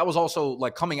 But that was also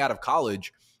like coming out of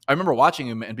college. I remember watching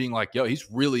him and being like, yo,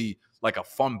 he's really like a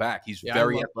fun back. He's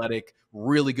very athletic,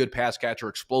 really good pass catcher,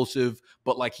 explosive,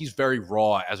 but like he's very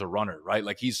raw as a runner, right?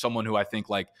 Like he's someone who I think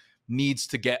like needs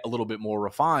to get a little bit more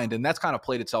refined. And that's kind of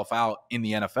played itself out in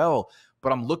the NFL.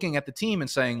 But I'm looking at the team and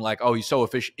saying like, oh, he's so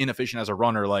inefficient as a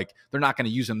runner. Like they're not going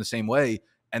to use him the same way.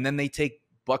 And then they take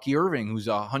Bucky Irving, who's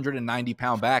a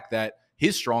 190-pound back that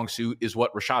his strong suit is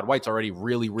what Rachaad White's already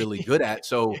really, really good at.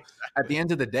 So at the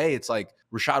end of the day, it's like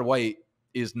Rachaad White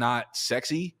is not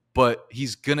sexy, but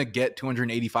he's going to get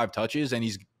 285 touches and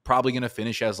he's probably going to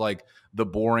finish as like the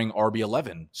boring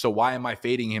RB11. So why am I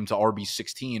fading him to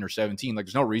RB16 or 17? Like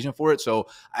there's no reason for it. So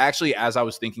I actually, as I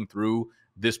was thinking through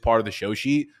this part of the show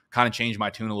sheet, kind of changed my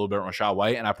tune a little bit on Rachaad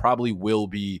White, and I probably will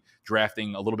be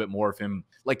drafting a little bit more of him.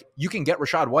 Like you can get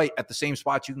Rachaad White at the same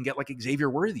spots you can get like Xavier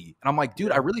Worthy. And I'm like,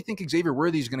 dude, I really think Xavier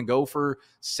Worthy is going to go for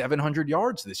 700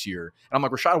 yards this year. And I'm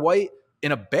like, Rachaad White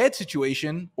in a bad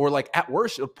situation or like at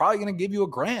worst, it's probably going to give you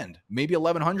 $1,000, maybe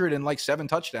 1,100 and like 7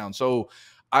 touchdowns. So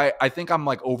I think I'm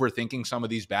like overthinking some of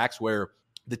these backs where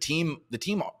the team,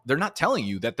 they're not telling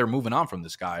you that they're moving on from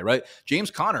this guy, right?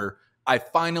 James Conner,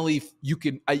 you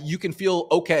can feel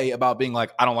okay about being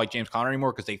like, I don't like James Conner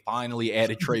anymore because they finally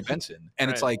added Trey Benson. And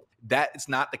It's like, that is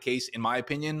not the case, in my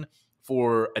opinion,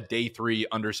 for a day 3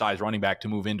 undersized running back to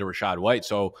move into Rachaad White.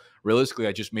 So realistically,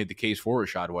 I just made the case for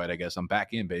Rachaad White, I guess. I'm back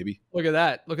in, baby. Look at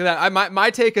that. My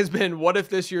take has been, what if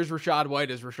this year's Rachaad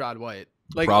White is Rachaad White?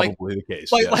 Probably the case.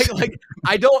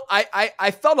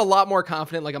 I felt a lot more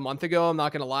confident like a month ago. I'm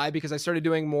not going to lie, because I started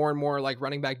doing more and more like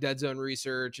running back dead zone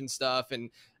research and stuff. And,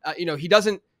 he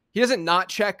doesn't not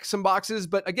check some boxes,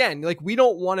 but again, like we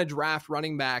don't want to draft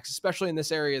running backs, especially in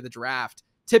this area of the draft,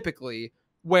 typically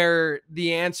where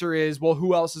the answer is, well,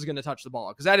 who else is going to touch the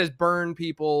ball? Because that has burned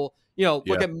people.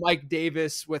 Look at Mike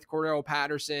Davis with Cordero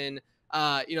Patterson.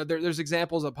 There's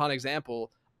examples upon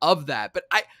example of that. But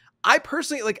I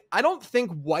personally, like, I don't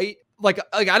think White,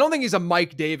 I don't think he's a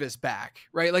Mike Davis back,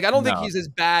 right? Like, I don't think he's as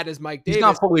bad as Mike Davis. He's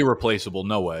not fully replaceable.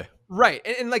 No way. Right.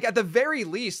 And like at the very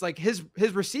least, like his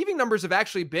receiving numbers have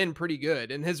actually been pretty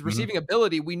good, and his receiving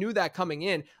ability, we knew that coming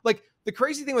in. Like the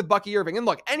crazy thing with Bucky Irving, and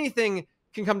look, anything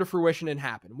can come to fruition and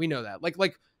happen. We know that.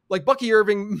 Like Bucky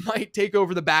Irving might take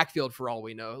over the backfield for all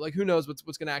we know. Like who knows what's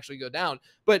going to actually go down.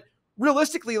 But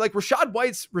realistically, like Rachaad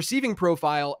White's receiving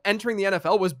profile entering the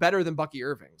NFL was better than Bucky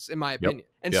Irving's, in my opinion.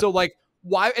 And so like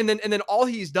why, and then all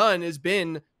he's done is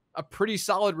been a pretty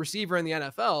solid receiver in the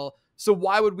NFL. So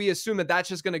why would we assume that that's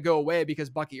just going to go away because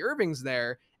Bucky Irving's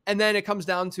there? And then it comes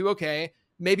down to, okay,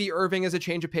 maybe Irving is a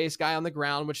change of pace guy on the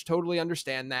ground, which totally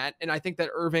understand that. And I think that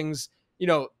Irving's,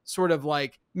 sort of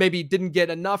like maybe didn't get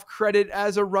enough credit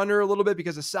as a runner a little bit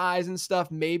because of size and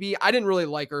stuff. Maybe I didn't really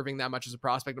like Irving that much as a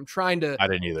prospect. I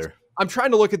didn't either. I'm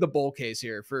trying to look at the bull case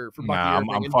here for Bucky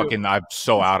Irving. I'm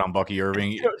so out on Bucky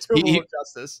Irving.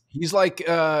 He's like,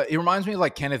 it reminds me of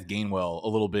like Kenneth Gainwell a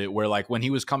little bit, where like when he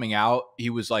was coming out,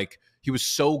 he was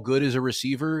so good as a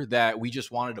receiver that we just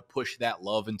wanted to push that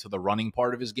love into the running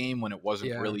part of his game when it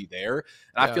wasn't really there.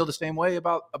 And I feel the same way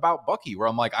about Bucky, where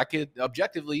I'm like, I could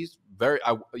objectively, he's going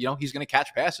to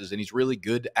catch passes and he's really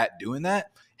good at doing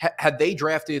that. had they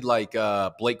drafted like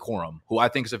Blake Corum, who I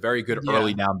think is a very good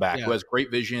early down back, who has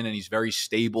great vision and he's very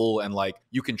stable and like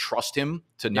you can trust him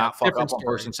to not fuck up on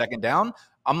first and second down.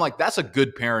 I'm like, that's a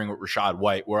good pairing with Rachaad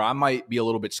White, where I might be a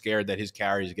little bit scared that his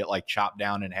carries get like chopped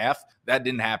down in half. That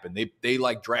didn't happen. They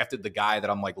like drafted the guy that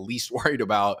I'm like least worried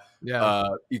about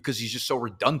because he's just so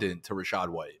redundant to Rachaad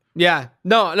White. Yeah,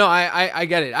 no, I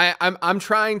get it. I'm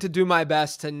trying to do my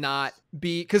best to not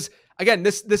be, because again,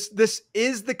 this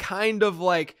is the kind of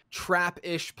like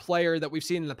trap-ish player that we've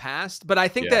seen in the past. But I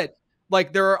think that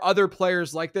like there are other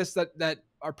players like this that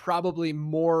are probably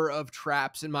more of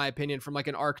traps, in my opinion, from like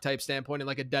an archetype standpoint and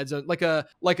like a dead zone, like a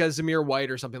Zamir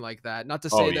White or something like that. Not to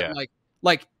say that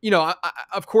like, you know,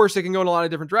 of course it can go in a lot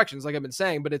of different directions, like I've been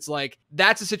saying, but it's like,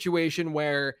 that's a situation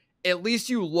where at least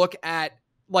you look at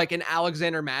like an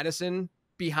Alexander Madison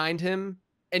behind him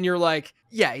and you're like,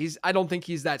 yeah, I don't think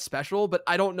he's that special, but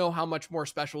I don't know how much more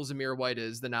special Zamir White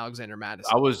is than Alexander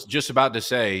Madison. I was just about to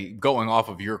say, going off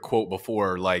of your quote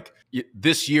before, like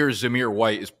this year's Zamir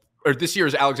White is, or this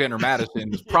year's Alexander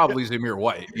Madison is probably Zamir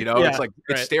White. You know, it's like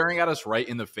it's staring at us right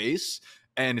in the face,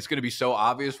 and it's going to be so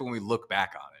obvious when we look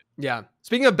back on it. Yeah.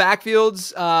 Speaking of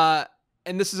backfields,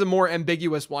 and this is a more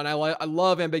ambiguous one. I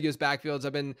love ambiguous backfields.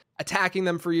 I've been attacking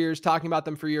them for years, talking about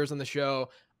them for years on the show.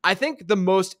 I think the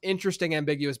most interesting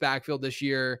ambiguous backfield this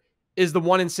year is the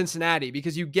one in Cincinnati,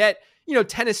 because you get, you know,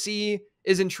 Tennessee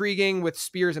is intriguing with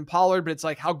Spears and Pollard, but it's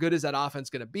like, how good is that offense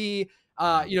going to be?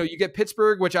 You know, you get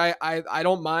Pittsburgh, which I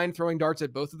don't mind throwing darts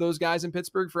at both of those guys in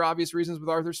Pittsburgh for obvious reasons with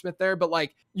Arthur Smith there. But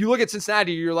like, you look at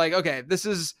Cincinnati, you're like, okay, this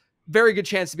is very good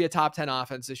chance to be a top 10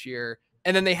 offense this year.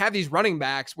 And then they have these running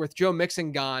backs with Joe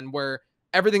Mixon gone, where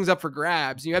everything's up for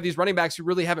grabs. And you have these running backs who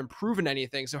really haven't proven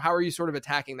anything. So how are you sort of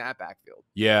attacking that backfield?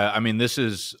 Yeah, I mean, this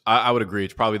is, I would agree,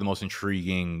 it's probably the most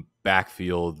intriguing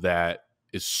backfield that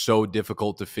is so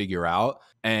difficult to figure out.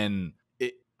 And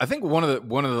I think one of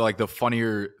the like the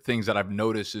funnier things that I've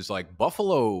noticed is like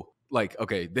Buffalo, like,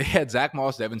 okay, they had Zach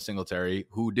Moss, Devin Singletary,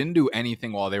 who didn't do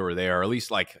anything while they were there, or at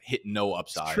least like hit no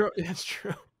upside. That's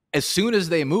true. As soon as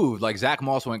they moved, like Zach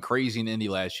Moss went crazy in Indy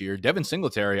last year. Devin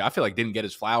Singletary, I feel like didn't get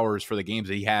his flowers for the games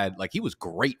that he had. Like he was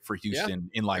great for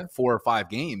Houston in like 4 or 5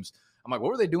 games. I'm like,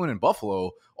 what were they doing in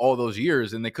Buffalo all those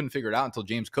years? And they couldn't figure it out until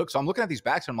James Cook. So I'm looking at these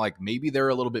backs and I'm like, maybe they're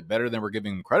a little bit better than we're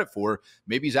giving them credit for.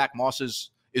 Maybe Zach Moss is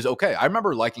okay. I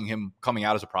remember liking him coming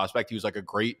out as a prospect. He was like a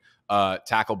great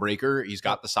tackle breaker. He's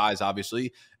got the size,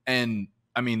 obviously. And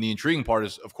I mean, the intriguing part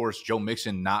is, of course, Joe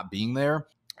Mixon not being there.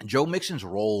 Joe Mixon's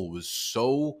role was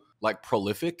so like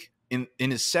prolific in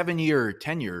his 7-year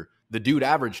tenure. The dude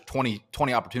averaged 20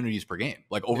 opportunities per game,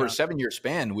 like over a 7-year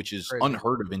span, which is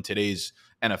unheard of in today's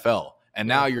NFL. And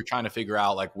now you're trying to figure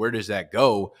out like, where does that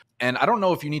go? And I don't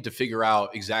know if you need to figure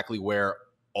out exactly where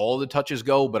all the touches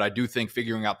go, but I do think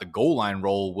figuring out the goal line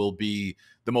role will be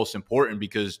the most important,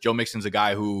 because Joe Mixon's a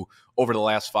guy who over the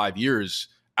last 5 years,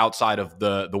 outside of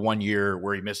the 1 year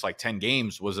where he missed like 10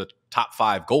 games, was a top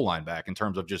 5 goal line back in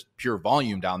terms of just pure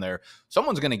volume down there.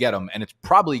 Someone's going to get him, and it's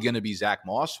probably going to be Zach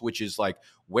Moss, which is like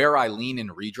where I lean in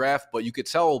redraft. But you could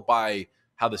tell by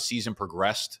how the season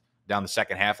progressed down the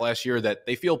second half last year that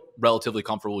they feel relatively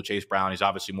comfortable with Chase Brown. He's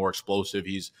obviously more explosive.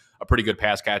 He's a pretty good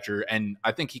pass catcher, and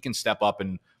I think he can step up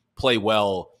and play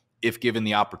well if given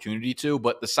the opportunity to.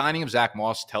 But the signing of Zach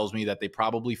Moss tells me that they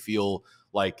probably feel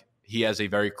like he has a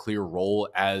very clear role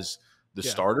as the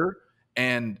starter.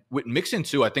 And with Mixon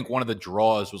too, I think one of the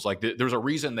draws was like, there's a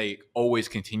reason they always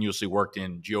continuously worked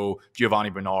in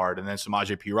Giovanni Bernard and then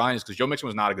Samaje Perine, is because Joe Mixon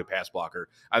was not a good pass blocker.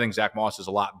 I think Zach Moss is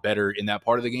a lot better in that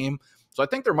part of the game. So I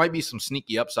think there might be some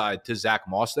sneaky upside to Zach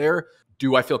Moss there.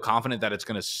 Do I feel confident that it's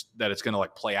gonna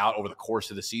like play out over the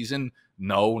course of the season?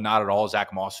 No, not at all.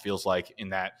 Zach Moss feels like in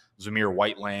that Zamir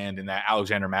White land, in that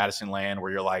Alexander Madison land,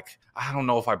 where you're like, I don't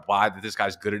know if I buy that this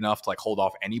guy's good enough to like hold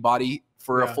off anybody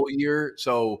for a full year.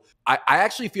 So I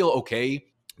actually feel okay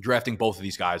drafting both of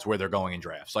these guys where they're going in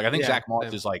drafts. Like I think Zach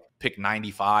Moss is like pick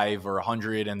 95 or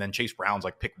 100, and then Chase Brown's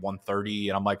like pick 130.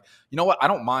 And I'm like, you know what? I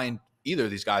don't mind either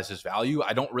of these guys' value.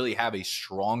 I don't really have a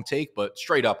strong take, but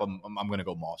straight up, I'm going to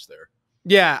go Moss there.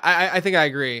 Yeah, I think I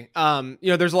agree. You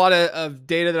know, there's a lot of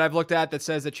data that I've looked at that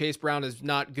says that Chase Brown is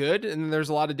not good. And there's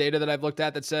a lot of data that I've looked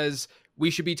at that says we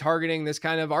should be targeting this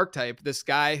kind of archetype, this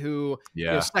guy who, you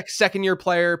know, second year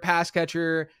player, pass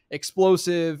catcher,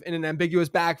 explosive in an ambiguous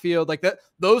backfield like that.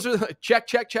 Those are the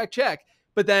check.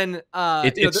 But then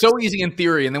it's so easy in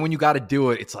theory, and then when you got to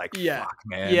do it, it's like, fuck,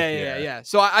 man. Yeah.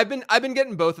 So I've been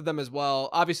getting both of them as well.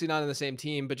 Obviously not on the same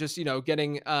team, but just, you know,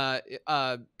 getting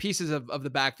pieces of the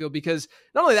backfield, because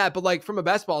not only that, but like from a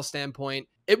best ball standpoint,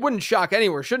 it shouldn't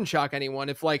shock anyone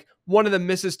if like one of them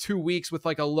misses 2 weeks with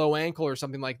like a low ankle or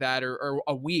something like that, or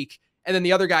a week, And then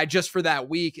the other guy just for that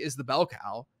week is the bell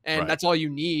cow. And Right. that's all you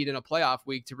need in a playoff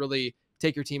week to really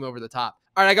take your team over the top.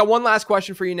 All right, I got one last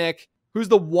question for you, Nick. Who's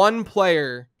the one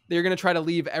player that you're going to try to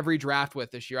leave every draft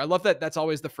with this year? I love that that's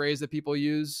always the phrase that people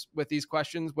use with these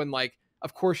questions when, like,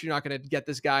 of course you're not going to get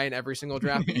this guy in every single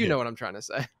draft, but you know what I'm trying to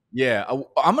say. Yeah,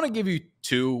 I'm going to give you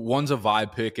two. One's a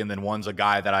vibe pick, and then one's a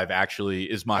guy that I've actually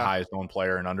is my highest known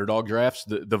player in underdog drafts.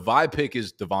 The vibe pick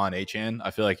is Devon Achane. I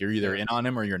feel like you're either in on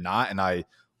him or you're not, and I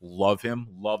love him.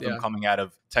 Loved him coming out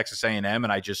of Texas A&M,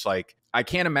 and I just like I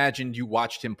can't imagine you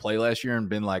watched him play last year and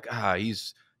been like,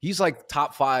 he's like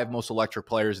top 5 most electric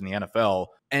players in the NFL,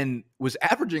 and was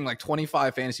averaging like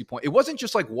 25 fantasy points. It wasn't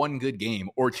just like one good game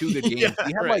or 2 good games.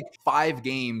 He had like 5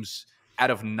 games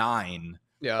out of 9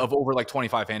 of over like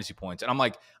 25 fantasy points. And I'm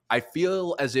like, I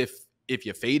feel as if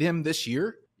you fade him this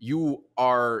year, you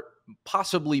are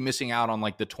possibly missing out on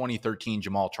like the 2013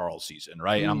 Jamal Charles season,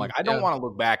 right? And I'm like, I don't want to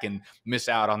look back and miss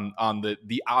out on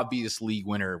the obvious league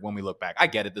winner when we look back. I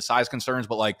get it, the size concerns,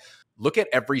 but like look at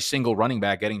every single running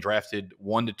back getting drafted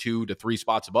 1 to 2 to 3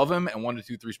 spots above him and 1 to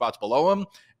 2, 3 spots below him.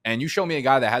 And you show me a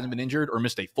guy that hasn't been injured or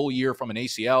missed a full year from an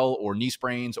ACL or knee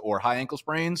sprains or high ankle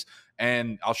sprains,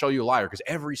 and I'll show you a liar, because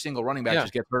every single running back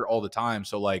just gets hurt all the time.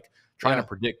 So like trying to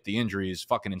predict the injury is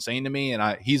fucking insane to me.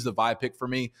 And he's the vibe pick for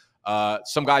me.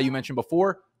 Some guy you mentioned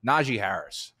before, Najee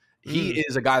Harris. He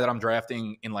is a guy that I'm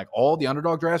drafting in like all the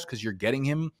underdog drafts because you're getting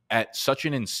him at such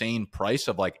an insane price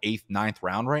of like 8th, 9th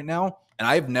round right now. And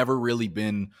I've never really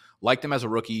been liked him as a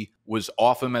rookie, was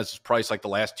off him as his price like the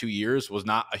last 2 years, was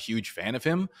not a huge fan of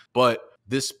him. But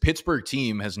this Pittsburgh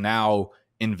team has now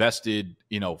invested,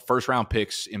 first round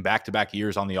picks in back-to-back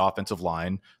years on the offensive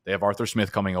line. They have Arthur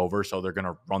Smith coming over, so they're going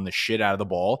to run the shit out of the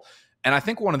ball. And I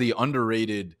think one of the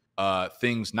underrated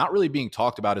things not really being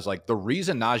talked about is like the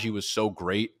reason Najee was so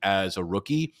great as a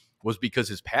rookie was because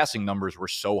his passing numbers were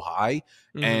so high.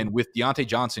 And with Deontay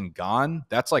Johnson gone,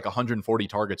 that's like 140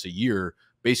 targets a year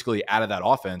basically out of that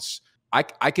offense.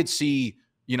 I could see,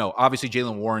 obviously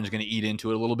Jaylen Warren's going to eat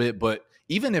into it a little bit, but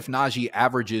even if Najee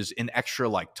averages an extra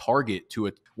like target to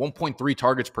a 1.3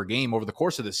 targets per game over the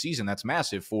course of the season, that's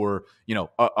massive for,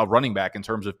 a running back in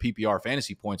terms of PPR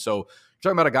fantasy points. So you're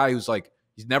talking about a guy who's like,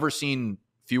 he's never seen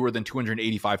fewer than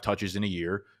 285 touches in a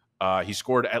year. He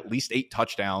scored at least 8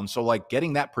 touchdowns. So like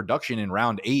getting that production in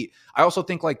round 8, I also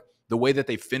think like the way that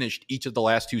they finished each of the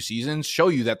last 2 seasons show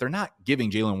you that they're not giving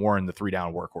Jaylen Warren the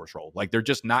 3-down workhorse role. Like they're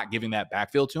just not giving that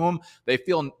backfield to him. They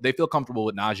feel comfortable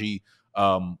with Najee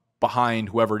behind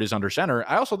whoever it is under center.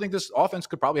 I also think this offense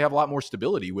could probably have a lot more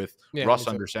stability with Russ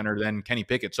under center than Kenny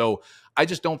Pickett. So I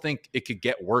just don't think it could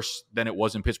get worse than it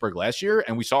was in Pittsburgh last year.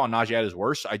 And we saw Najee at his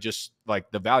worst. I just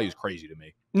like the value is crazy to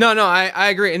me. No, I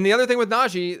agree. And the other thing with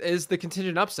Najee is the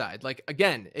contingent upside. Like,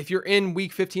 again, if you're in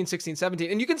week 15, 16, 17,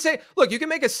 and you can say, look, you can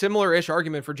make a similar-ish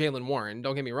argument for Jaylen Warren,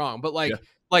 don't get me wrong, but like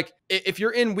if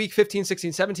you're in week 15,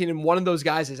 16, 17, and one of those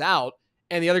guys is out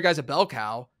and the other guy's a bell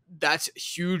cow, that's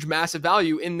huge, massive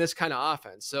value in this kind of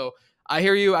offense. So I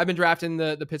hear you. I've been drafting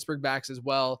the Pittsburgh backs as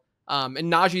well. And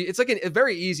Najee, it's like a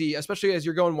very easy, especially as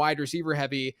you're going wide receiver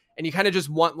heavy and you kind of just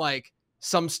want like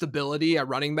some stability at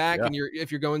running back, and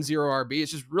if you're going 0 RB,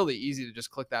 it's just really easy to just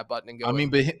click that button and go. I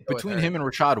mean, between him and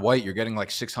Rachaad White, you're getting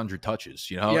like 600 touches,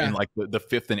 in like the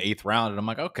 5th and 8th round, and I'm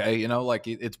like, okay, like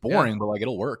it's boring, but like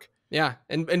it'll work. Yeah,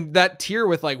 and that tier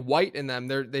with like White in them,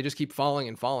 they just keep falling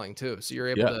and falling too, so you're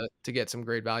able to get some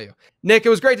great value. Nick, it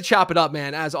was great to chop it up,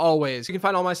 man. As always, you can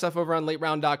find all my stuff over on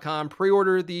lateround.com.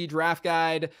 Pre-order the draft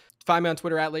guide. Find me on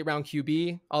Twitter at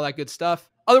lateroundqb. All that good stuff.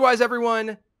 Otherwise,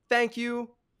 everyone, thank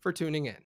you for tuning in.